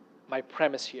to my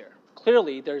premise here.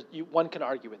 Clearly, one can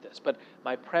argue with this, but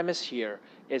my premise here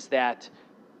is that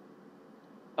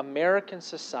American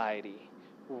society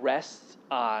rests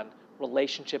on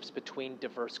relationships between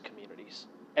diverse communities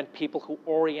and people who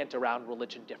orient around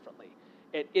religion differently.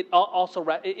 It also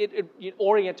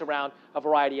orient around a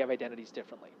variety of identities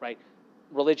differently, right?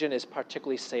 Religion is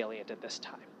particularly salient at this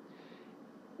time.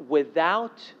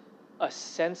 Without a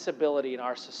sensibility in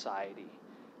our society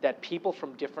that people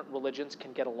from different religions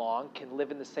can get along, can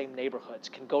live in the same neighborhoods,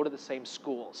 can go to the same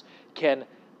schools, can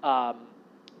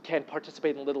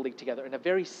participate in Little League together in a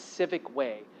very civic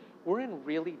way, we're in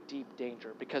really deep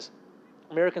danger because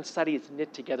American society is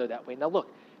knit together that way. Now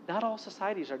look, not all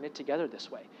societies are knit together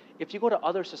this way. If you go to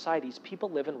other societies, people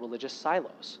live in religious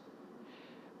silos.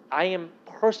 I am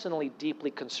personally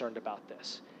deeply concerned about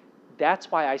this.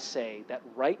 That's why I say that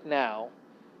right now,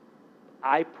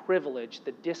 I privilege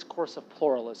the discourse of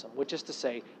pluralism, which is to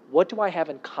say, what do I have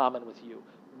in common with you?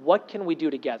 What can we do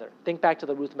together? Think back to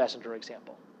the Ruth Messenger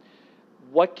example.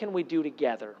 What can we do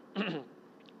together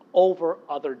over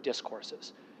other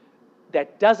discourses?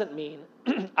 That doesn't mean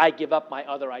I give up my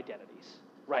other identities,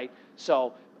 right?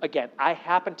 So again, I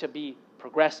happen to be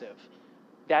progressive.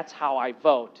 That's how I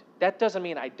vote. That doesn't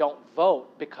mean I don't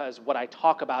vote because what I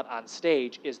talk about on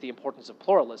stage is the importance of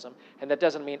pluralism, and that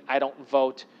doesn't mean I don't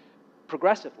vote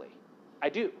progressively. I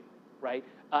do, right?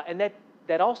 And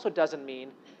that also doesn't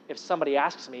mean if somebody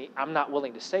asks me, I'm not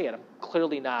willing to say it. I'm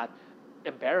clearly not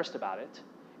embarrassed about it.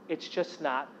 It's just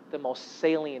not the most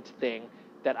salient thing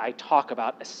that I talk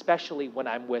about, especially when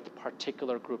I'm with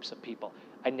particular groups of people.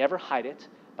 I never hide it,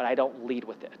 but I don't lead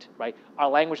with it, right? Our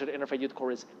language at Interfaith Youth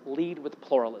Core is lead with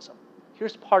pluralism.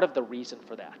 Here's part of the reason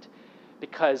for that.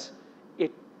 Because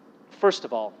first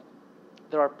of all,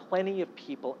 there are plenty of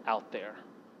people out there.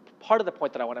 Part of the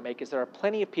point that I want to make is there are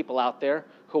plenty of people out there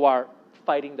who are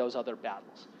fighting those other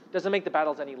battles. Doesn't make the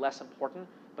battles any less important,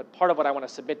 but part of what I want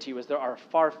to submit to you is there are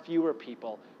far fewer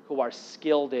people who are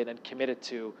skilled in and committed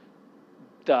to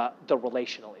the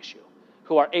relational issue,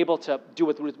 who are able to do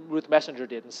what Ruth Messenger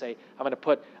did and say, I'm going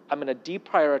to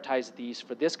deprioritize these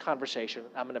for this conversation.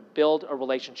 I'm going to build a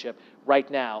relationship right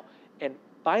now. And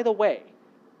by the way,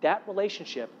 that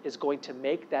relationship is going to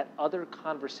make that other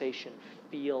conversation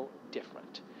feel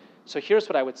different. So here's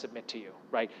what I would submit to you,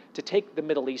 right? To take the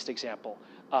Middle East example,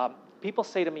 people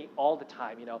say to me all the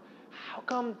time, you know, how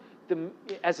come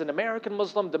as an American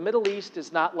Muslim, the Middle East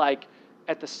is not like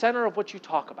at the center of what you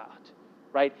talk about,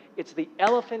 right? It's the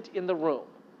elephant in the room.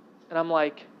 And I'm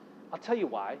like, I'll tell you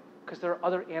why, because there are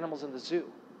other animals in the zoo.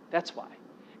 That's why.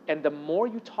 And the more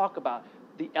you talk about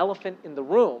the elephant in the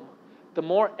room, the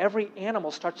more every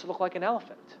animal starts to look like an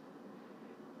elephant.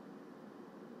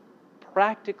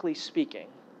 Practically speaking,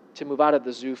 to move out of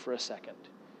the zoo for a second,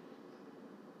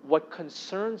 what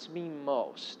concerns me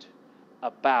most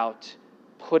about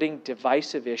putting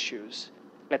divisive issues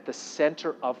at the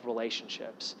center of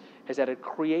relationships is that it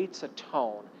creates a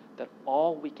tone that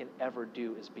all we can ever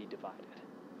do is be divided.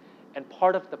 And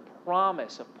part of the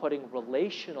promise of putting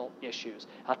relational issues,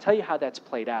 I'll tell you how that's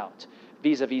played out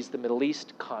vis-a-vis the Middle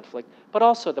East conflict, but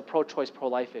also the pro-choice,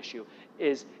 pro-life issue,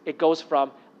 is it goes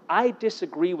from, I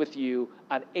disagree with you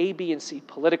on A, B, and C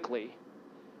politically.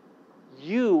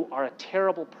 You are a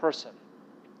terrible person.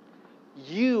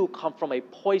 You come from a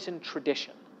poisoned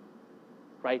tradition,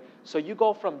 right? So you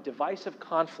go from divisive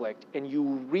conflict and you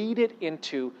read it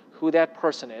into who that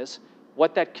person is,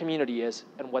 what that community is,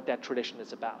 and what that tradition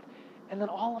is about. And then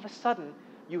all of a sudden,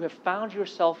 you have found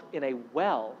yourself in a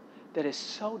well that is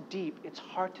so deep, it's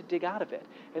hard to dig out of it.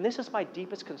 And this is my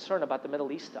deepest concern about the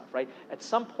Middle East stuff, right? At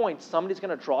some point, somebody's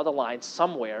going to draw the line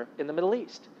somewhere in the Middle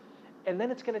East. And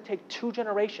then it's going to take 2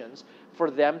 generations for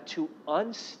them to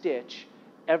unstitch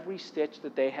every stitch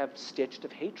that they have stitched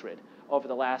of hatred over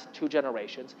the last 2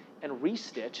 generations and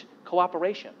restitch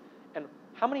cooperation. And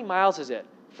how many miles is it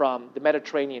from the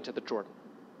Mediterranean to the Jordan?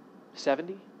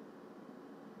 70?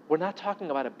 We're not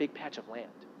talking about a big patch of land.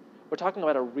 We're talking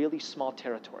about a really small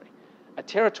territory, a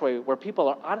territory where people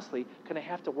are honestly going to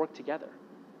have to work together,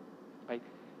 right?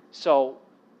 So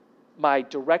my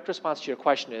direct response to your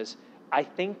question is, I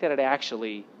think that it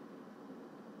actually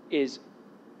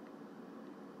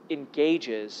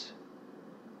engages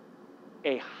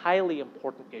a highly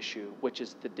important issue, which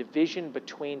is the division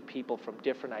between people from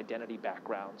different identity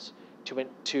backgrounds,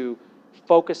 to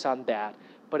focus on that,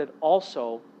 but it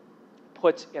also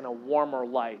puts in a warmer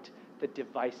light the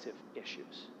divisive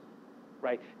issues,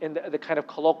 right? And the kind of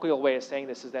colloquial way of saying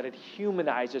this is that it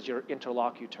humanizes your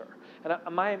interlocutor.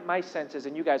 And my sense is,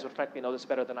 and you guys would frankly know this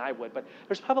better than I would, but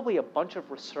there's probably a bunch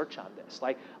of research on this.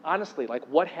 Like, honestly, like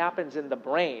what happens in the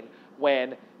brain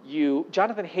when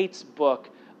Jonathan Haidt's book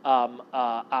on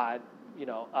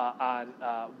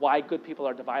why good people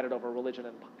are divided over religion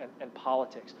and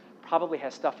politics probably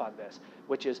has stuff on this,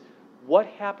 which is what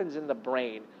happens in the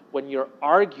brain when you're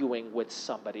arguing with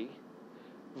somebody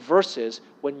versus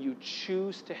when you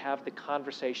choose to have the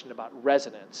conversation about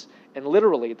resonance and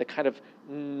literally the kind of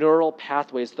neural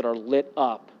pathways that are lit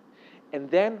up, and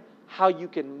then how you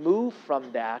can move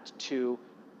from that to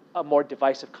a more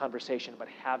divisive conversation but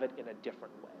have it in a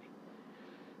different way.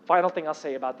 Final thing I'll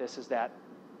say about this is that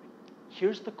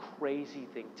here's the crazy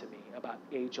thing to me about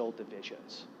age-old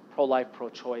divisions, pro-life,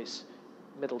 pro-choice,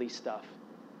 Middle East stuff,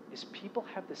 is people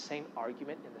have the same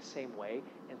argument in the same way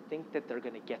and think that they're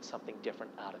going to get something different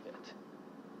out of it,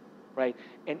 right?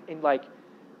 And like,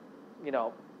 you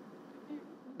know,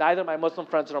 neither my Muslim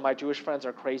friends nor my Jewish friends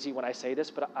are crazy when I say this,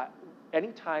 but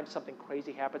anytime something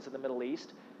crazy happens in the Middle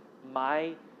East,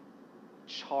 what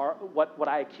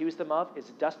I accuse them of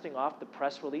is dusting off the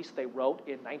press release they wrote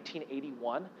in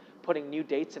 1981, putting new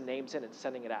dates and names in and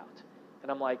sending it out.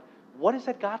 And I'm like, what has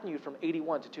that gotten you from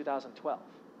 81 to 2012?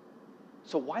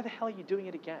 So why the hell are you doing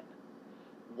it again?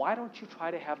 Why don't you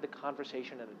try to have the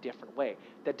conversation in a different way?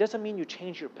 That doesn't mean you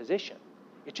change your position.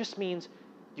 It just means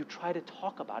you try to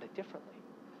talk about it differently.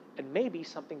 And maybe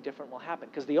something different will happen.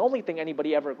 Because the only thing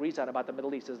anybody ever agrees on about the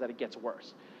Middle East is that it gets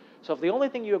worse. So if the only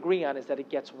thing you agree on is that it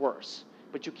gets worse,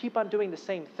 but you keep on doing the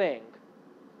same thing,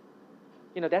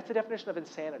 you know, that's the definition of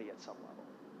insanity at some level.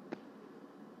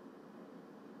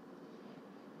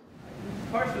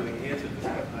 Partially answered this,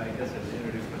 I guess, as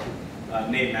introduced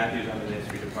Nate Matthews, I'm in the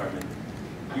history department.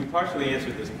 You partially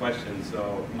answered this question,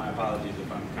 so my apologies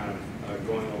if I'm kind of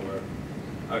going over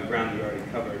ground you already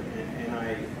covered. And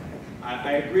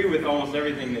I agree with almost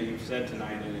everything that you've said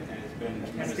tonight, and it's been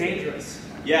tremendously dangerous.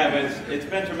 Yeah, but it's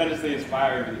been tremendously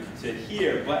inspiring to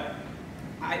hear. But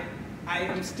I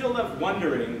am still left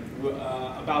wondering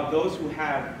about those who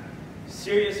have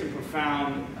serious and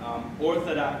profound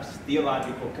orthodox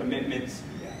theological commitments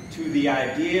to the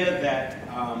idea that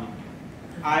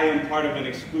I am part of an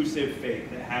exclusive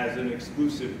faith that has an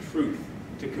exclusive truth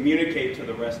to communicate to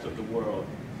the rest of the world.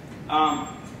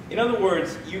 In other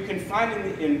words, you can find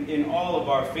in all of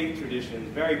our faith traditions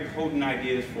very potent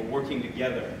ideas for working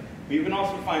together. But you can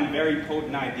also find very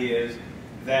potent ideas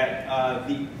that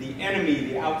the enemy,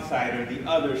 the outsider, the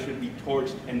other should be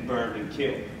torched and burned and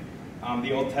killed.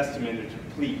 The Old Testament is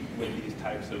replete with these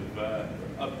types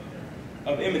of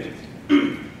images.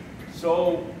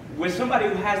 So with somebody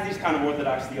who has these kind of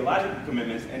orthodox theological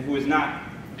commitments and who is not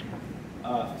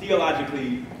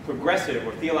theologically progressive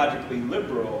or theologically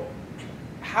liberal,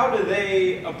 how do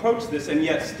they approach this and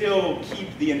yet still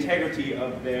keep the integrity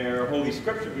of their Holy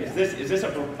Scripture? Is this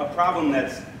a problem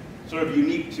that's sort of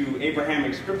unique to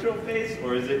Abrahamic scriptural faith,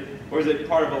 or is it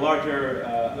part of a larger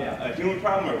a human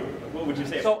problem, or what would you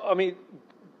say? So, I mean,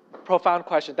 profound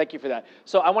question. Thank you for that.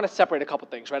 So I want to separate a couple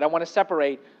things, right? I want to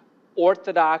separate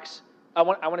orthodox. I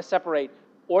want to separate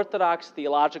orthodox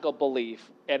theological belief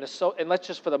and let's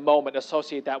just for the moment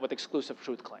associate that with exclusive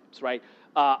truth claims, right?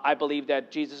 I believe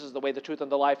that Jesus is the way, the truth,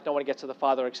 and the life. No one gets to the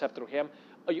Father except through him.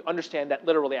 You understand that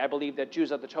literally. I believe that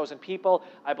Jews are the chosen people.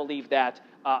 I believe that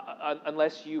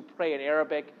unless you pray in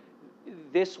Arabic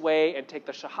this way and take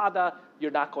the Shahada,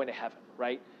 you're not going to heaven,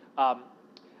 right?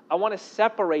 I want to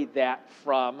separate that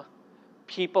from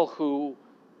people who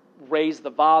raise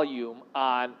the volume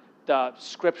on the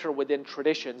scripture within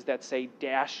traditions that say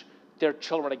dash their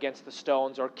children against the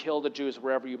stones or kill the Jews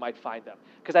wherever you might find them.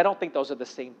 Because I don't think those are the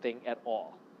same thing at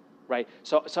all, right?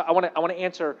 So I want to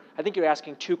answer, I think you're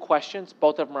asking two questions.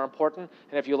 Both of them are important.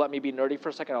 And if you let me be nerdy for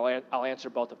a second, I'll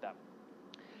answer both of them.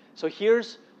 So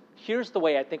here's the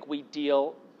way I think we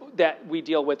deal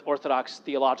with orthodox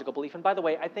theological belief. And by the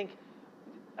way, I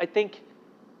think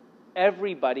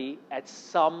everybody at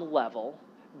some level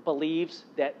believes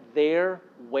that their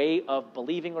way of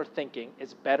believing or thinking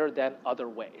is better than other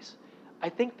ways. I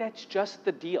think that's just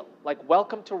the deal. Like,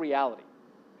 welcome to reality.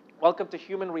 Welcome to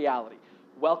human reality.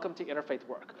 Welcome to interfaith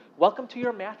work. Welcome to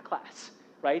your math class,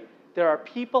 right? There are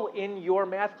people in your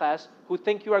math class who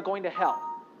think you are going to hell.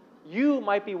 You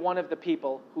might be one of the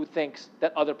people who thinks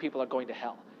that other people are going to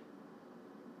hell.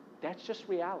 That's just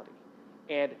reality.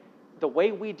 And the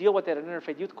way we deal with that at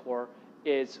Interfaith Youth Core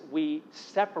is we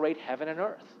separate heaven and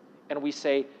earth. And we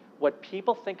say what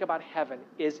people think about heaven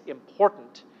is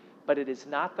important, but it is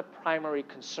not the primary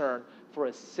concern for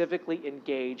a civically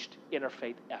engaged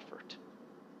interfaith effort.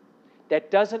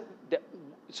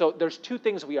 So there's two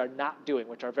things we are not doing,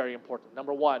 which are very important.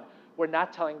 Number one, we're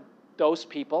not telling those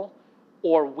people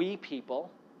or we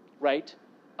people, right,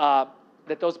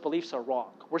 that those beliefs are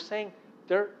wrong. We're saying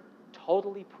they're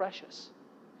totally precious.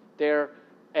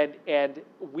 And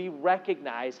we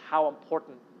recognize how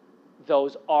important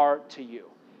those are to you.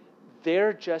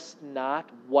 They're just not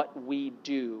what we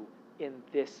do in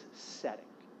this setting.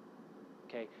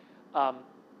 Okay.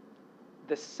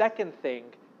 The second thing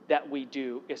that we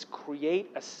do is create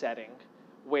a setting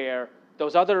where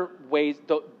those other ways,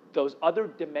 those other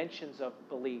dimensions of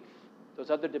belief, those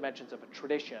other dimensions of a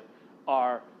tradition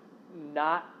are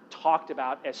not talked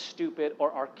about as stupid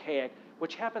or archaic,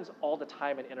 which happens all the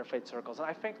time in interfaith circles. And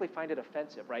I frankly find it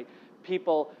offensive, right?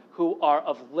 People who are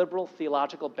of liberal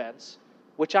theological bents,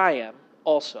 which I am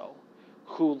also,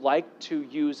 who like to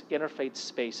use interfaith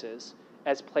spaces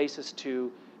as places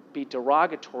to be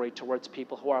derogatory towards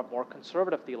people who are more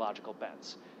conservative theological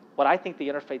bents. What I think the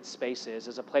interfaith space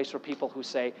is a place for people who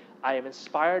say, I am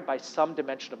inspired by some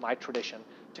dimension of my tradition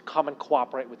to come and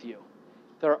cooperate with you.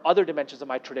 There are other dimensions of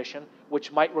my tradition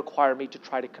which might require me to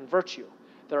try to convert you.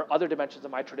 There are other dimensions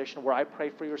of my tradition where I pray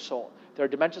for your soul. There are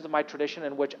dimensions of my tradition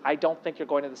in which I don't think you're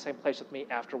going to the same place with me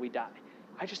after we die.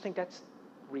 I just think that's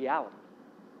reality.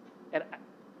 And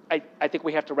I think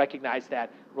we have to recognize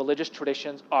that religious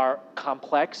traditions are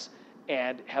complex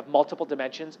and have multiple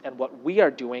dimensions, and what we are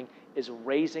doing is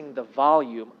raising the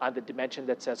volume on the dimension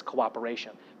that says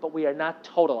cooperation. But we are not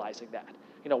totalizing that.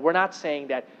 We're not saying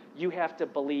that you have to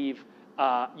believe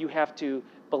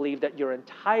that your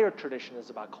entire tradition is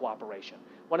about cooperation.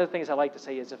 One of the things I like to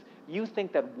say is if you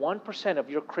think that 1% of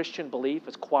your Christian belief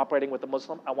is cooperating with the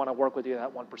Muslim, I want to work with you in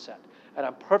that 1%. And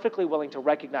I'm perfectly willing to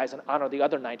recognize and honor the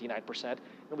other 99%, and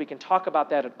we can talk about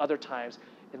that at other times.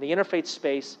 In the interfaith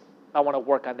space, I want to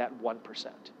work on that 1%,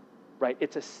 right?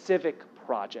 It's a civic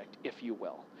project, if you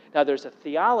will. Now, there's a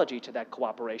theology to that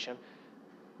cooperation,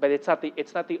 but it's not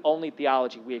the only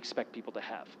theology we expect people to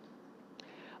have.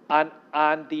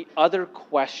 On the other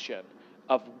question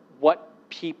of what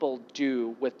people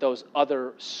do with those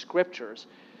other scriptures,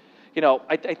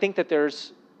 I think that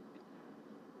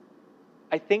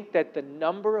the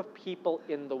number of people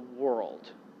in the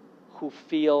world who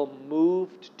feel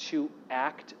moved to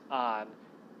act on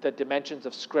the dimensions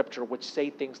of Scripture, which say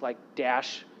things like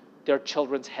dash their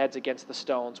children's heads against the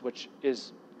stones, which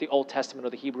is the Old Testament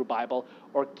or the Hebrew Bible,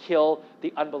 or kill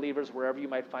the unbelievers wherever you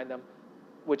might find them,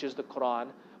 which is the Quran,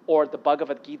 or the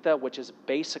Bhagavad Gita, which is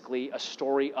basically a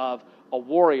story of a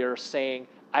warrior saying,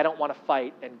 I don't want to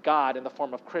fight, and God, in the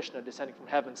form of Krishna, descending from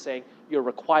heaven, saying, you're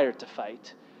required to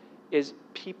fight, is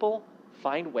people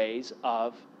find ways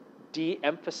of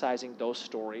de-emphasizing those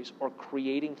stories or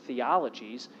creating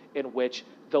theologies in which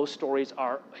those stories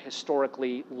are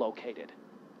historically located.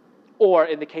 Or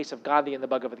in the case of Gandhi in the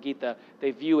Bhagavad Gita,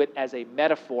 they view it as a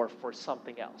metaphor for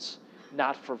something else,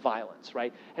 not for violence,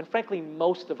 right? And frankly,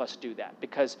 most of us do that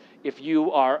because if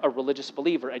you are a religious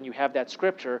believer and you have that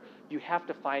scripture, you have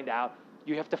to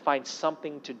find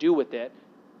something to do with it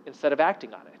instead of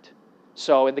acting on it.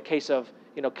 So in the case of,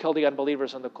 kill the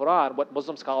unbelievers in the Quran, what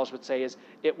Muslim scholars would say is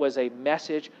it was a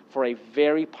message for a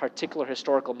very particular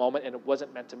historical moment and it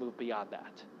wasn't meant to move beyond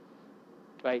that,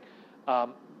 right?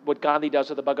 What Gandhi does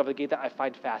with the Bhagavad Gita, I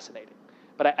find fascinating.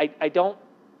 But I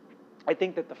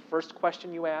think that the first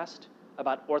question you asked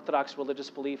about orthodox religious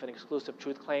belief and exclusive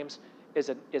truth claims is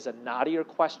a knottier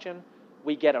question.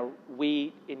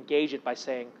 We engage it by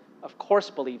saying, of course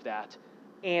believe that,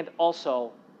 and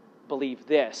also believe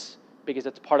this, because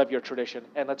it's part of your tradition,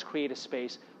 and let's create a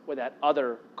space where that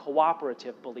other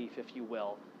cooperative belief, if you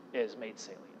will, is made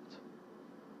salient.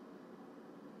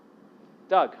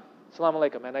 Doug, assalamu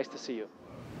alaikum, man, nice to see you.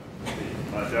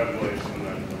 Doug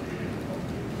Williamson,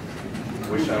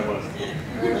 wish I was.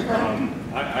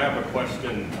 I have a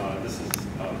question. This is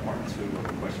part two of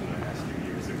a question I asked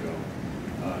you years ago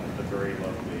at the very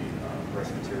lovely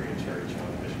Presbyterian Church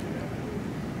on Michigan Avenue.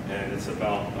 And it's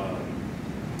about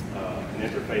an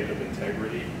interfaith of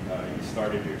integrity. You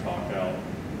started your talk out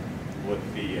with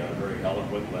the very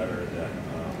eloquent letter that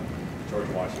George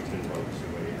Washington wrote to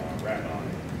a rabbi.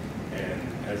 And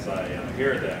as I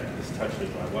hear that, as touched as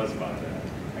I was by that,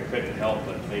 I couldn't help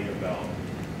but think about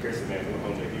here's a man who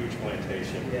owned a huge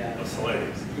plantation of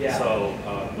slaves. Yeah. So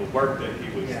the work that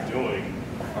he was doing,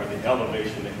 or the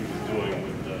elevation that he was doing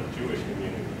with the Jewish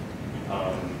community,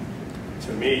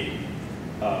 to me,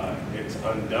 it's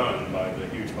undone by the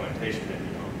huge plantation that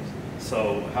he owns.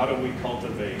 So how do we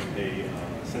cultivate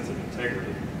a sense of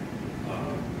integrity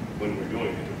when we're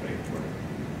doing interfaith work,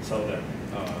 so that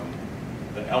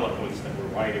the eloquence that we're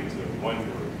writing to one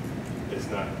group is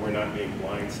not, we're not being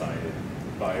blindsided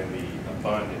by the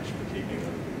bondage for keeping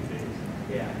other human beings.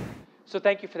 Yeah. So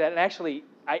thank you for that. And actually,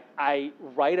 I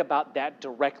write about that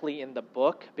directly in the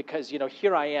book because, you know,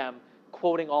 here I am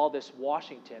quoting all this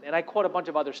Washington, and I quote a bunch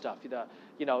of other stuff.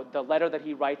 The letter that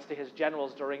he writes to his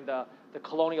generals during the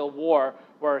colonial war,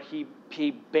 where he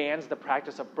bans the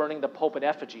practice of burning the Pope in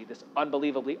effigy, this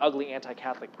unbelievably ugly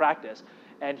anti-Catholic practice.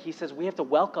 And he says we have to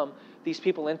welcome these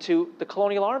people into the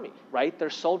colonial army, right?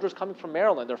 They're soldiers coming from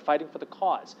Maryland. They're fighting for the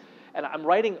cause. And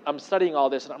I'm studying all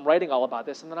this, and I'm writing all about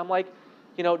this, and then I'm like,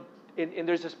 you know, and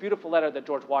there's this beautiful letter that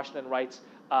George Washington writes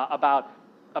about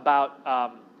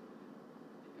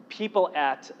people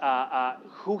at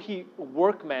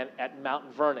workmen at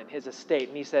Mount Vernon, his estate,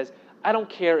 and he says, I don't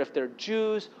care if they're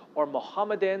Jews or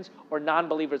Mohammedans or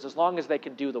non-believers, as long as they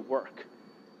can do the work.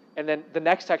 And then the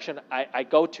next section I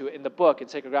go to in the book in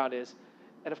Sacred Ground is,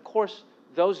 and of course,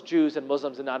 those Jews and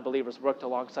Muslims and non-believers worked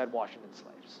alongside Washington's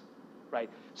slaves, right?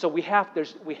 So we have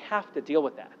to deal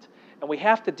with that, and we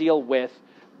have to deal with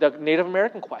the Native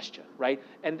American question, right?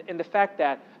 And the fact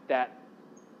that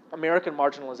American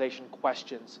marginalization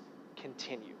questions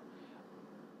continue.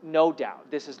 No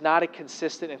doubt, this is not a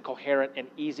consistent and coherent and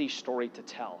easy story to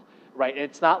tell, right? And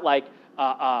it's not like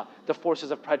the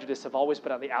forces of prejudice have always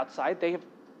been on the outside. They have,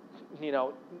 you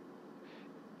know,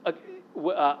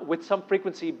 with some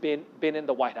frequency been in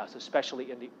the White House,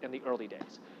 especially in the early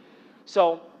days.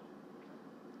 So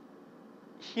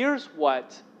here's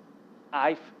what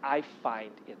I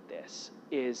find in this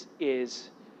is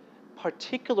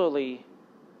particularly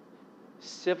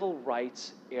civil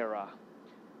rights era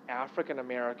African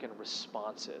American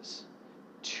responses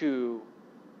to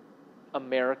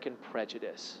American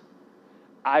prejudice,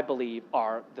 I believe,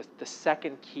 are the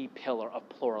second key pillar of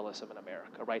pluralism in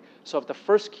America, right? So if the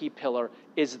first key pillar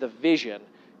is the vision,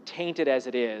 tainted as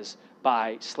it is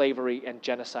by slavery and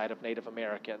genocide of Native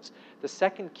Americans, the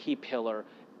second key pillar,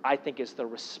 I think, is the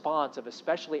response of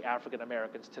especially African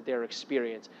Americans to their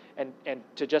experience. And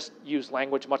to just use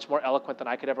language much more eloquent than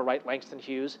I could ever write, Langston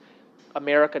Hughes,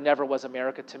 America never was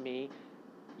America to me.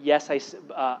 Yes, yes,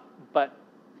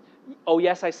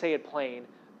 I say it plain,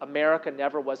 America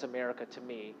never was America to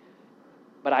me,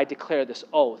 but I declare this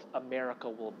oath, America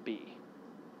will be.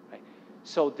 Right?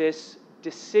 So this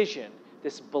decision,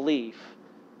 this belief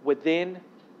within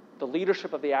the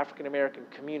leadership of the African American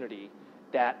community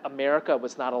that America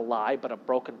was not a lie, but a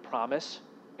broken promise,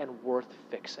 and worth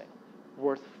fixing,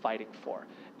 worth fighting for.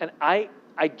 And I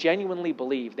genuinely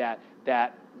believe that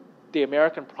the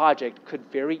American project could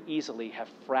very easily have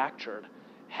fractured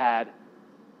had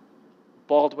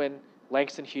Baldwin,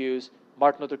 Langston Hughes,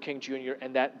 Martin Luther King Jr.,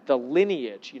 and that the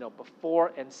lineage, you know,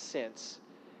 before and since,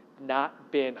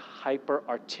 not been hyper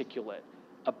articulate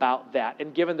about that,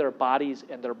 and given their bodies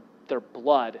and their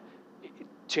blood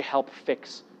to help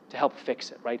fix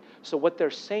it, right? So what they're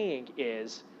saying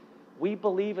is, we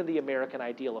believe in the American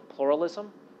ideal of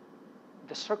pluralism.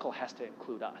 The circle has to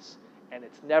include us, and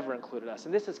it's never included us.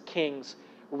 And this is King's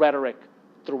rhetoric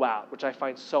throughout, which I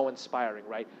find so inspiring,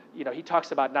 right? You know, he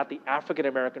talks about not the African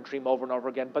American dream over and over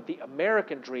again, but the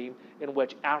American dream in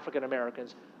which African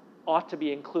Americans ought to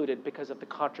be included because of the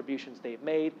contributions they've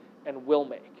made and will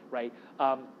make, right?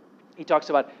 He talks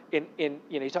about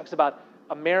he talks about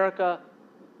America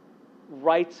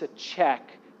writes a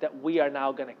check that we are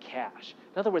now going to cash.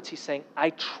 In other words, he's saying,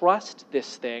 I trust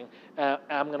this thing, and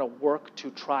I'm going to work to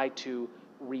try to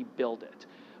rebuild it.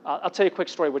 I'll tell you a quick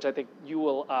story, which I think you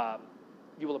will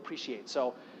appreciate.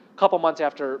 So a couple months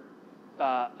after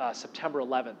September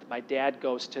 11th, my dad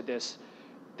goes to this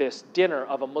dinner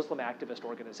of a Muslim activist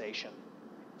organization.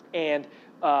 And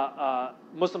a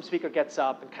Muslim speaker gets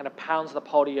up and kind of pounds the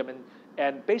podium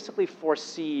and basically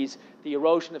foresees the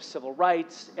erosion of civil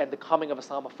rights and the coming of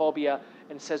Islamophobia,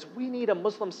 and says, we need a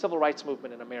Muslim civil rights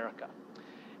movement in America.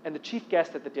 And the chief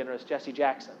guest at the dinner is Jesse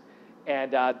Jackson.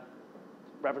 And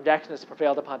Reverend Jackson is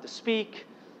prevailed upon to speak,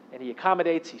 and he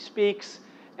accommodates, he speaks,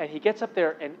 and he gets up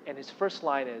there, and his first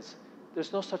line is,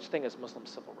 there's no such thing as Muslim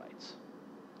civil rights.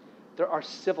 There are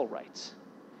civil rights,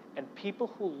 and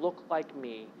people who look like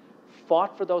me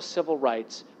fought for those civil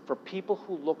rights for people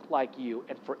who look like you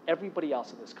and for everybody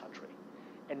else in this country.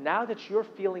 And now that you're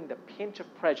feeling the pinch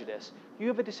of prejudice, you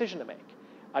have a decision to make.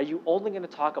 Are you only going to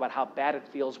talk about how bad it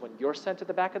feels when you're sent to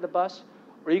the back of the bus,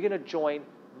 or are you going to join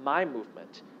my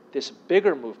movement, this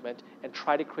bigger movement, and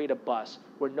try to create a bus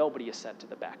where nobody is sent to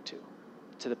the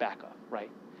back of, right?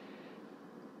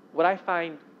 What I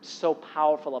find so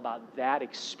powerful about that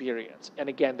experience, and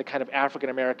again, the kind of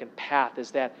African-American path,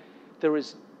 is that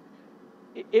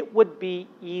it would be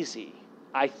easy,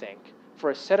 I think,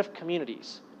 for a set of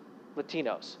communities,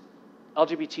 Latinos,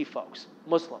 LGBT folks,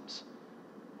 Muslims,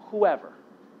 whoever,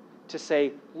 to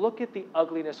say, look at the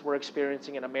ugliness we're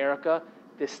experiencing in America.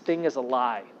 This thing is a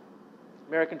lie.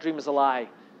 American dream is a lie.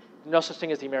 No such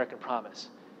thing as the American promise.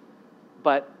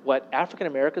 But what African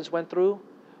Americans went through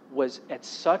was at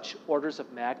such orders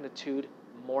of magnitude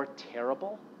more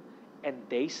terrible, and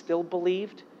they still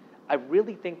believed. I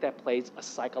really think that plays a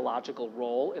psychological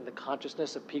role in the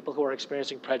consciousness of people who are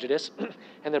experiencing prejudice,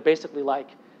 and they're basically like,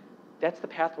 that's the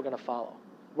path we're going to follow.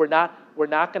 We're not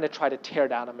going to try to tear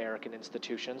down American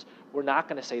institutions. We're not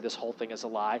going to say this whole thing is a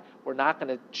lie. We're not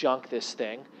going to junk this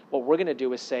thing. What we're going to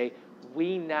do is say,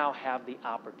 we now have the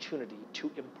opportunity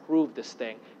to improve this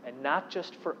thing, and not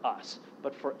just for us,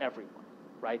 but for everyone,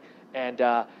 right? And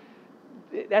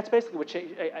that's basically what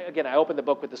again, I opened the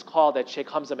book with this call that Sheikh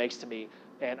Hamza makes to me,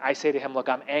 and I say to him, look,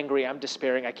 I'm angry, I'm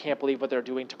despairing, I can't believe what they're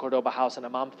doing to Cordoba House and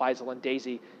Imam Faisal and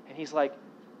Daisy. And he's like,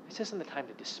 this isn't the time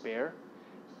to despair.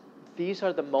 These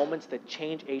are the moments that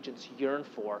change agents yearn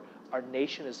for. Our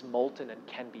nation is molten and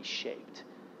can be shaped.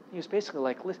 He was basically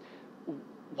like, listen,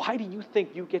 why do you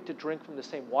think you get to drink from the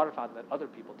same water fountain that other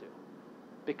people do?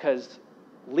 Because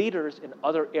leaders in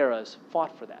other eras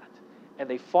fought for that. And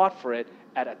they fought for it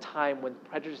at a time when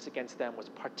prejudice against them was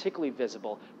particularly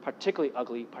visible, particularly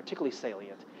ugly, particularly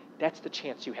salient. That's the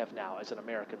chance you have now as an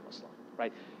American Muslim,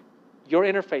 right? Your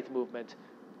interfaith movement,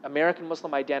 American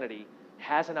Muslim identity,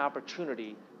 has an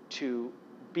opportunity to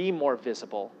be more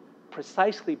visible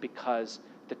precisely because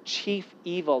the chief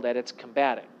evil that it's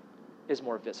combating is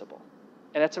more visible.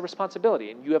 And that's a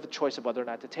responsibility, and you have a choice of whether or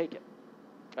not to take it,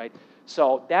 right?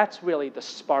 So that's really the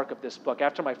spark of this book.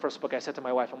 After my first book, I said to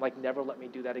my wife, I'm like, never let me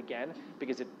do that again,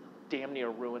 because it damn near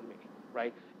ruined me,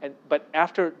 right? But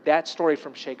after that story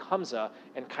from Sheikh Hamza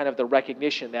and kind of the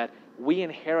recognition that we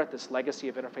inherit this legacy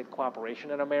of interfaith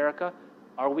cooperation in America,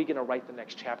 are we going to write the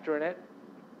next chapter in it?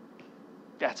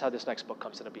 That's how this next book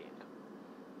comes into being.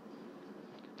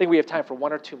 I think we have time for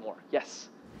one or two more. Yes?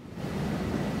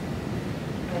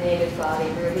 My name is Bobby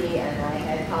Ruby, and I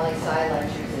had poli-sci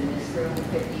lectures in this room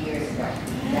 50 years ago.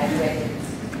 Graduated in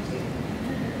 62.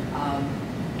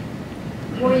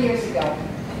 4 years ago,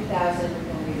 2000,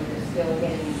 when we were still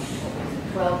getting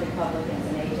 12 Republicans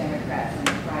and 8 Democrats in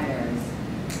the primaries,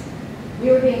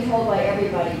 we were being told by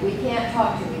everybody, we can't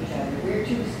talk to each other, we're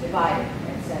too divided,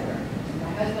 etc. My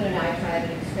husband and I tried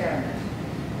an experiment,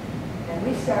 and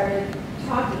we started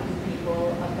talking to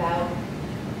people about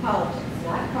politics,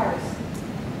 not partisan.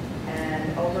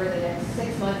 And over the next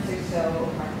 6 months or so,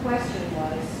 our question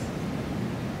was,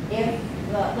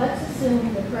 let's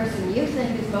assume the person you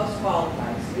think is most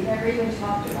qualified, so we never even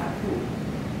talked about who,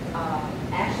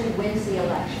 actually wins the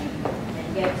election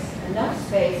and gets enough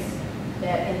space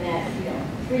that in that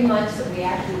 3 months that we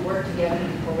actually work together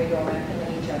before we go around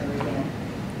killing each other again,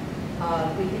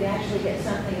 we could actually get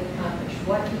something accomplished.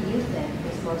 What do you think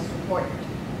is most important?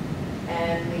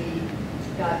 And we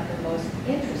got the most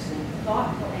interesting,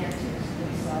 thoughtful answers. We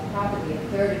saw probably a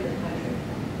third of the country.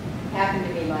 Happened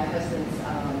to be my husband's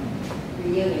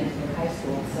reunion for high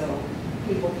school, so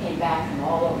people came back from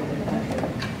all over the country,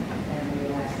 and we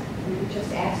would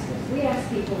just ask this. We asked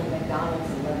people in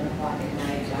McDonald's at 11 o'clock at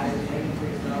night. I was waiting for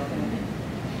his girlfriend.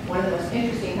 One of the most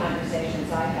interesting conversations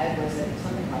I had was at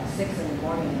something like 6 in the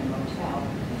morning in a motel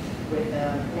with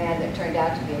a man that turned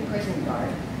out to be a prison guard,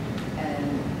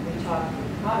 and we talked for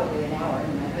probably an hour,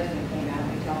 and my husband came out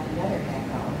and we talked another half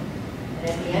hour. And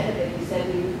at the end of it, he said,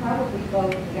 we would probably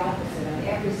vote the opposite on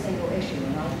every single issue,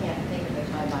 and I can't think of a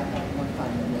time I've had more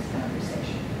fun than this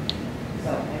conversation.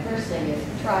 So my first thing is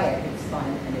try it, it's fun,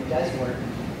 and it does work.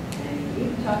 And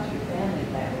you can talk to your family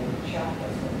that way, it shocked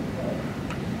us when we could.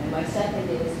 And my second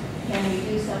is, can we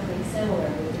do something similar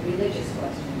with the religious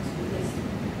questions? Because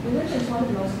religion is one of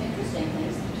the most interesting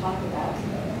things to talk about in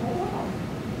the whole world.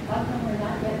 How come we're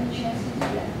not getting a chance to do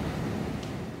that?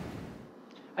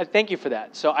 Thank you for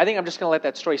that. So I think I'm just going to let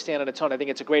that story stand on its own. I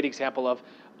think it's a great example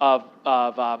of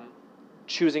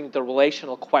choosing the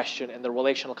relational question and the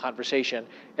relational conversation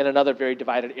in another very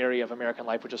divided area of American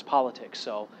life, which is politics.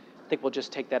 So I think we'll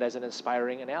just take that as an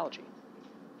inspiring analogy.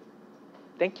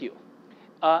 Thank you.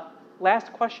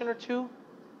 last question or two?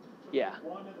 Yeah.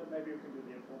 One, and then maybe you can do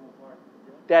the informal part.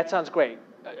 That sounds great.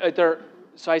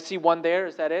 So I see one there.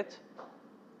 Is that it?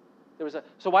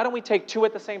 So why don't we take two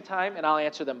at the same time, and I'll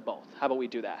answer them both. How about we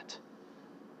do that?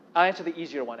 I'll answer the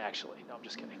easier one, actually. No, I'm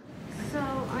just kidding. So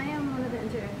I am one of the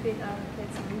Interfaith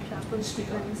advocates and Chaplain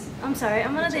Stevens. I'm sorry,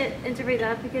 I'm one of the Interfaith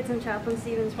advocates and Chaplain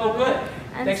Stevens. Oh, good.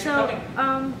 And Thanks so, for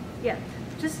coming. Yeah,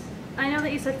 just I know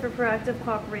that you said for proactive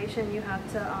cooperation, you have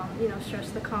to, stress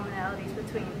the commonalities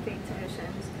between faith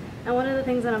traditions. And one of the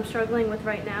things that I'm struggling with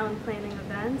right now in planning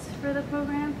events for the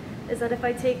program is that if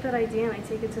I take that idea and I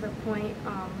take it to the point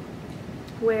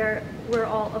where we're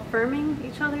all affirming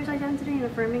each other's identity and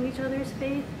affirming each other's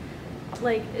faith,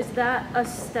 like, is that a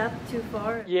step too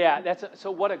far? Yeah,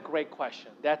 so what a great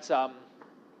question.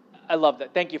 I love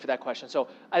that. Thank you for that question. So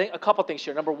I think a couple things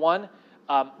here. Number one,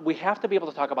 we have to be able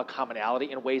to talk about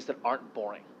commonality in ways that aren't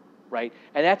boring, right?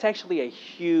 And that's actually a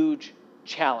huge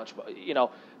challenge.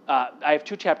 I have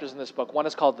two chapters in this book. One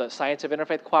is called The Science of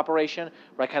Interfaith Cooperation,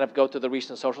 where I kind of go through the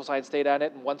recent social science data on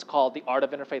it, and one's called The Art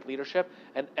of Interfaith Leadership.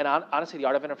 And honestly, the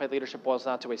Art of Interfaith Leadership boils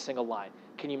down to a single line.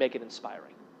 Can you make it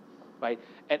inspiring, right?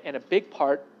 And a big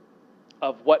part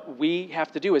of what we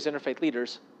have to do as interfaith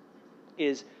leaders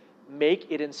is make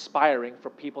it inspiring for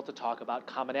people to talk about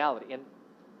commonality. And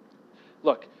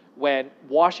look, when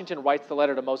Washington writes the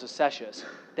letter to Moses Sessions,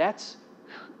 that's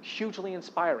hugely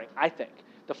inspiring, I think.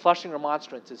 The Flushing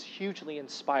Remonstrance is hugely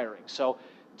inspiring. So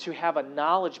to have a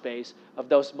knowledge base of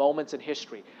those moments in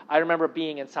history. I remember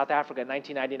being in South Africa in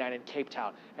 1999 in Cape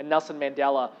Town, and Nelson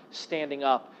Mandela standing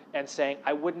up and saying,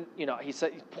 I wouldn't, he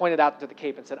pointed out to the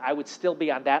Cape and said, I would still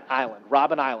be on that island,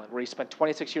 Robben Island, where he spent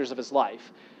 26 years of his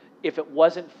life, if it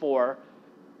wasn't for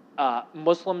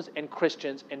Muslims and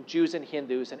Christians and Jews and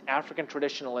Hindus and African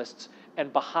traditionalists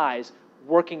and Baha'is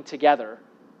working together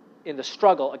in the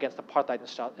struggle against apartheid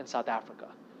in South Africa.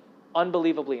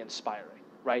 Unbelievably inspiring,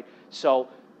 right? So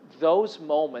those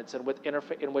moments in which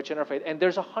interfaith, and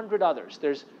there's 100 others.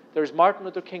 There's Martin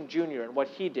Luther King Jr. and what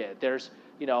he did. There's,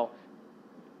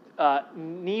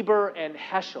 Niebuhr and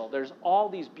Heschel. There's all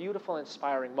these beautiful,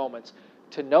 inspiring moments.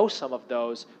 To know some of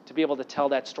those, to be able to tell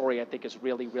that story, I think is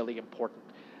really, really important.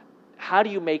 How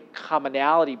do you make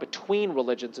commonality between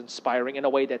religions inspiring in a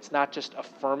way that's not just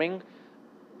affirming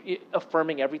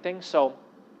everything? So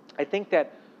I think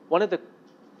that one of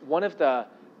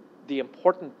the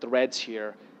important threads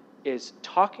here is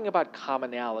talking about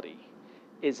commonality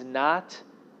is not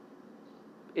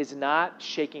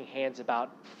shaking hands about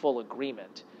full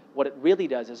agreement. What it really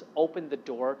does is open the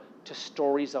door to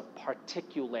stories of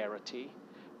particularity,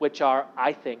 which are,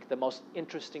 I think, the most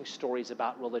interesting stories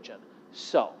about religion.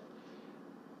 So,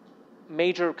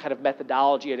 major kind of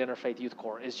methodology at Interfaith Youth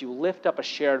Core is you lift up a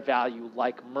shared value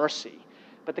like mercy,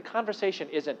 but the conversation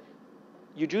isn't,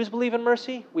 you Jews believe in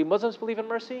mercy? We Muslims believe in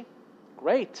mercy?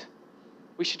 Great.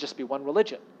 We should just be one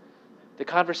religion. The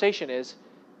conversation is,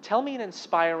 tell me an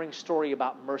inspiring story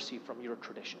about mercy from your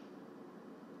tradition,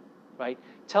 right?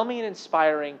 Tell me an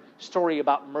inspiring story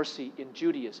about mercy in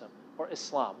Judaism or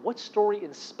Islam. What story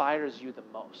inspires you the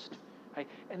most, right?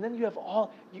 And then you have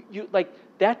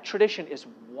that tradition is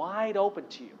wide open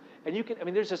to you. And you can,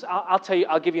 there's this,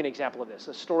 I'll give you an example of this,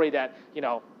 a story that,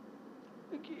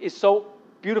 is so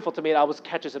beautiful to me, it always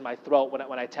catches in my throat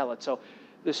when I tell it. So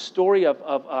the story of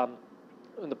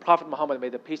when the Prophet Muhammad, may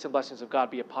the peace and blessings of God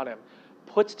be upon him,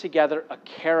 puts together a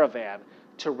caravan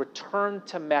to return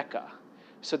to Mecca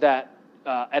so that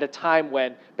at a time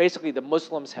when basically the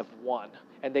Muslims have won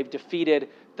and they've defeated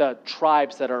the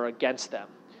tribes that are against them,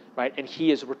 right? And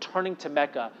he is returning to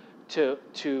Mecca to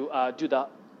do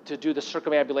the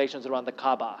circumambulations around the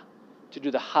Kaaba, to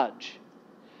do the Hajj.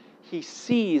 He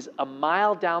sees a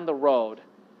mile down the road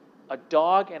a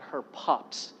dog and her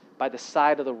pups by the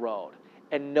side of the road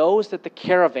and knows that the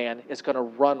caravan is going to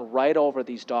run right over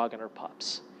these dog and her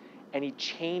pups. And he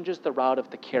changes the route of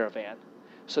the caravan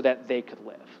so that they could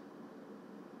live.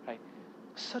 Right?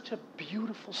 Such a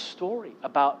beautiful story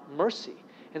about mercy,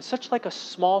 and such like a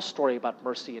small story about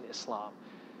mercy in Islam.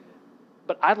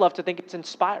 But I'd love to think it's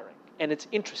inspiring and it's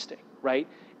interesting, right?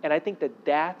 And I think that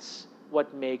that's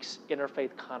what makes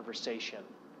interfaith conversation.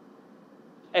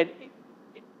 And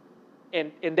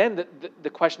then the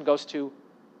question goes to,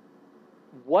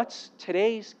 what's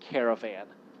today's caravan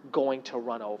going to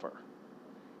run over?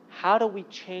 How do we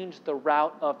change the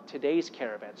route of today's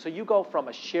caravan? So you go from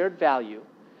a shared value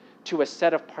to a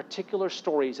set of particular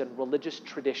stories and religious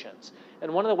traditions.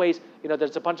 And one of the ways,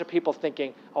 there's a bunch of people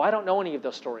thinking, oh, I don't know any of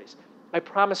those stories. I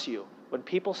promise you, when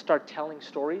people start telling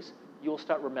stories, you'll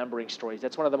start remembering stories.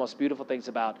 That's one of the most beautiful things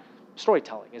about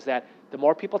storytelling, is that the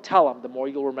more people tell them, the more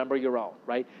you'll remember your own,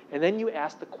 right? And then you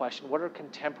ask the question, what are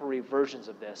contemporary versions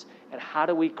of this, and how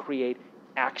do we create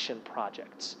action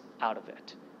projects out of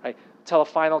it, right? Tell a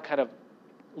final kind of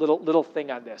little thing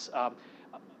on this.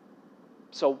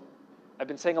 So I've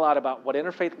been saying a lot about what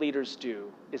interfaith leaders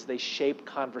do is they shape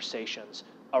conversations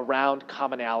around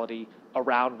commonality,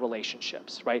 around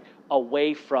relationships, right?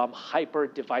 Away from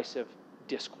hyper-divisive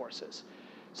discourses.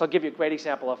 So I'll give you a great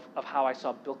example of how I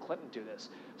saw Bill Clinton do this.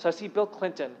 So I see Bill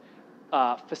Clinton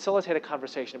facilitate a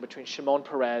conversation between Shimon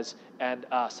Peres and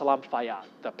Salam Fayyad,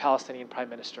 the Palestinian prime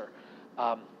minister.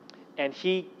 And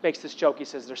he makes this joke. He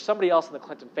says, there's somebody else in the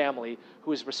Clinton family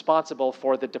who is responsible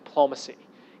for the diplomacy.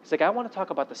 He's like, I want to talk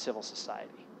about the civil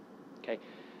society. Okay.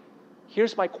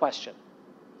 Here's my question.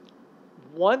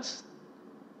 Once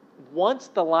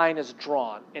the line is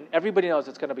drawn, and everybody knows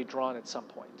it's going to be drawn at some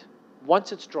point,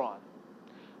 once it's drawn,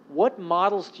 what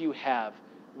models do you have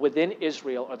within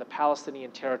Israel or the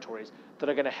Palestinian territories that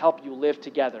are going to help you live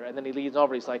together? And then he leads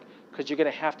over, he's like, because you're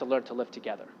going to have to learn to live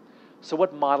together. So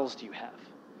what models do you have?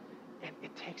 And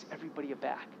it takes everybody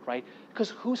aback, right?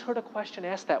 Because who's heard a question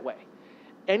asked that way?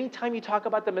 Anytime you talk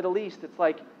about the Middle East, it's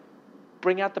like,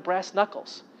 bring out the brass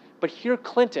knuckles. But here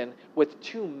Clinton, with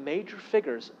two major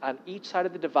figures on each side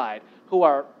of the divide, who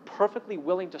are perfectly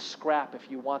willing to scrap if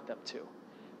you want them to,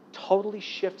 totally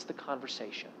shifts the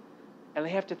conversation. And they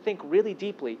have to think really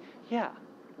deeply, yeah,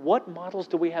 what models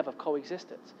do we have of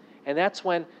coexistence? And that's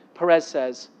when Perez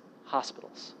says,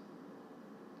 hospitals.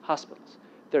 Hospitals.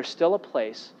 There's still a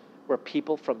place where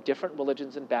people from different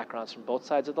religions and backgrounds from both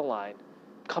sides of the line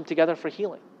come together for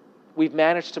healing. We've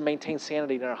managed to maintain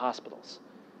sanity in our hospitals.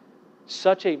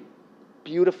 Such a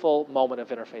beautiful moment of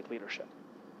interfaith leadership,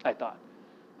 I thought.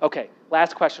 Okay,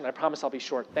 last question. I promise I'll be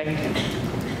short. Thank you.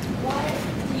 What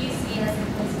do you see as the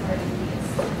place for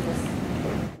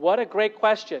atheists? What a great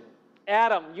question.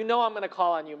 Adam, you know I'm going to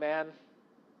call on you, man.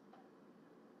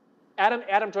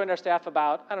 Adam joined our staff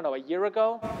about, I don't know, a year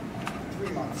ago? 3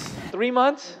 months. 3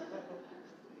 months?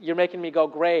 You're making me go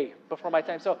gray before my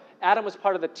time. So Adam was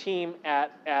part of the team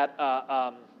at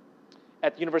the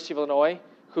University of Illinois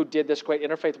who did this great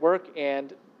interfaith work,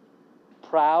 and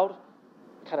proud,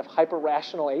 kind of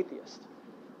hyper-rational atheist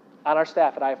on our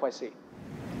staff at IFYC.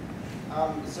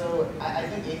 So I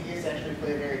think atheists actually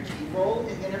play a very key role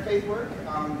in interfaith work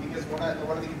because one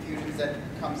of the confusions that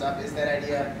comes up is that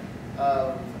idea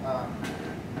of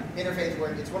interfaith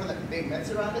work. It's one of the big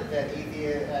myths around it that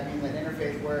that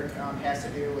interfaith work has to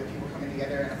do with people coming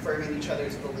together and affirming each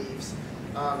other's beliefs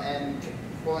and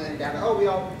boiling it down to, oh, we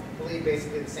all believe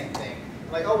basically the same thing.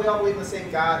 Like, oh, we all believe in the same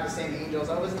God, the same angels.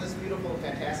 Oh, isn't this beautiful and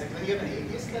fantastic? And then you have an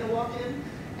atheist kind of walk in,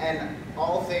 and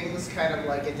all things kind of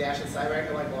like get dashed aside, right?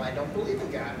 They're like, well, I don't believe in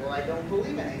God. Well, I don't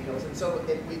believe in angels. And so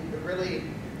it really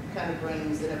kind of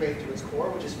brings interfaith to its core,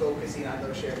 which is focusing on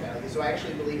those shared values. So I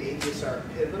actually believe atheists are a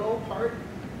pivotal part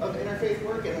of interfaith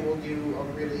work and will do a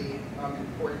really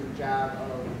important job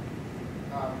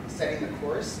of setting the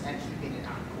course and keeping it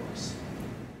on course.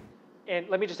 And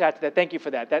let me just add to that, thank you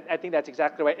for that. I think that's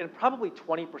exactly right. And probably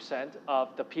 20%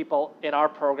 of the people in our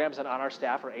programs and on our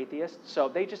staff are atheists. So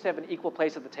they just have an equal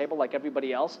place at the table like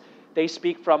everybody else. They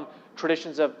speak from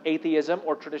traditions of atheism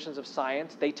or traditions of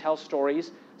science. They tell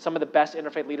stories. Some of the best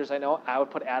interfaith leaders I know, I would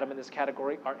put Adam in this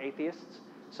category, are atheists.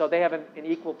 So they have an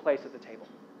equal place at the table,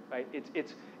 right?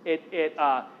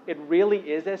 It really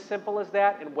is as simple as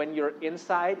that. And when you're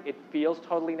inside, it feels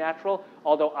totally natural.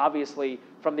 Although obviously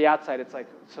from the outside, it's like,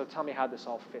 so tell me how this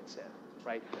all fits in,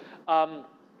 right?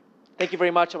 Thank you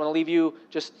very much. I want to leave you,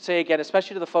 just say again,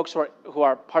 especially to the folks who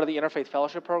are part of the Interfaith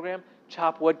Fellowship Program,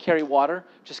 chop wood, carry water.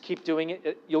 Just keep doing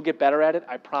it. You'll get better at it,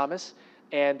 I promise.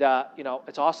 And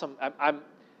it's awesome.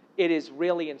 It is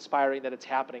really inspiring that it's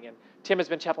happening. And Tim has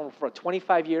been chaplain for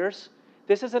 25 years.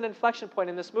 This is an inflection point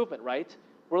in this movement, right?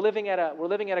 We're living at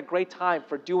a great time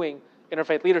for doing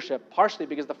interfaith leadership, partially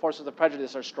because the forces of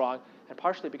prejudice are strong, and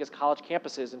partially because college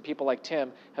campuses and people like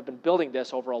Tim have been building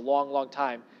this over a long, long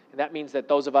time. And that means that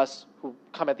those of us who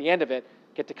come at the end of it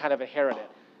get to kind of inherit it.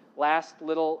 Last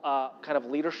little kind of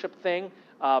leadership thing.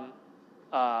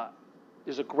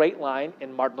 There's a great line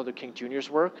in Martin Luther King Jr.'s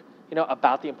work,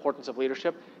 about the importance of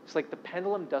leadership. It's like the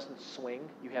pendulum doesn't swing,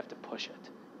 you have to push it,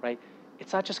 right?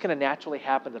 It's not just going to naturally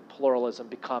happen that pluralism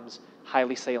becomes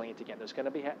highly salient again. There's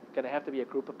going to have to be a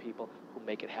group of people who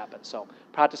make it happen. So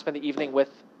proud to spend the evening with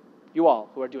you all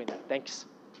who are doing that. Thanks.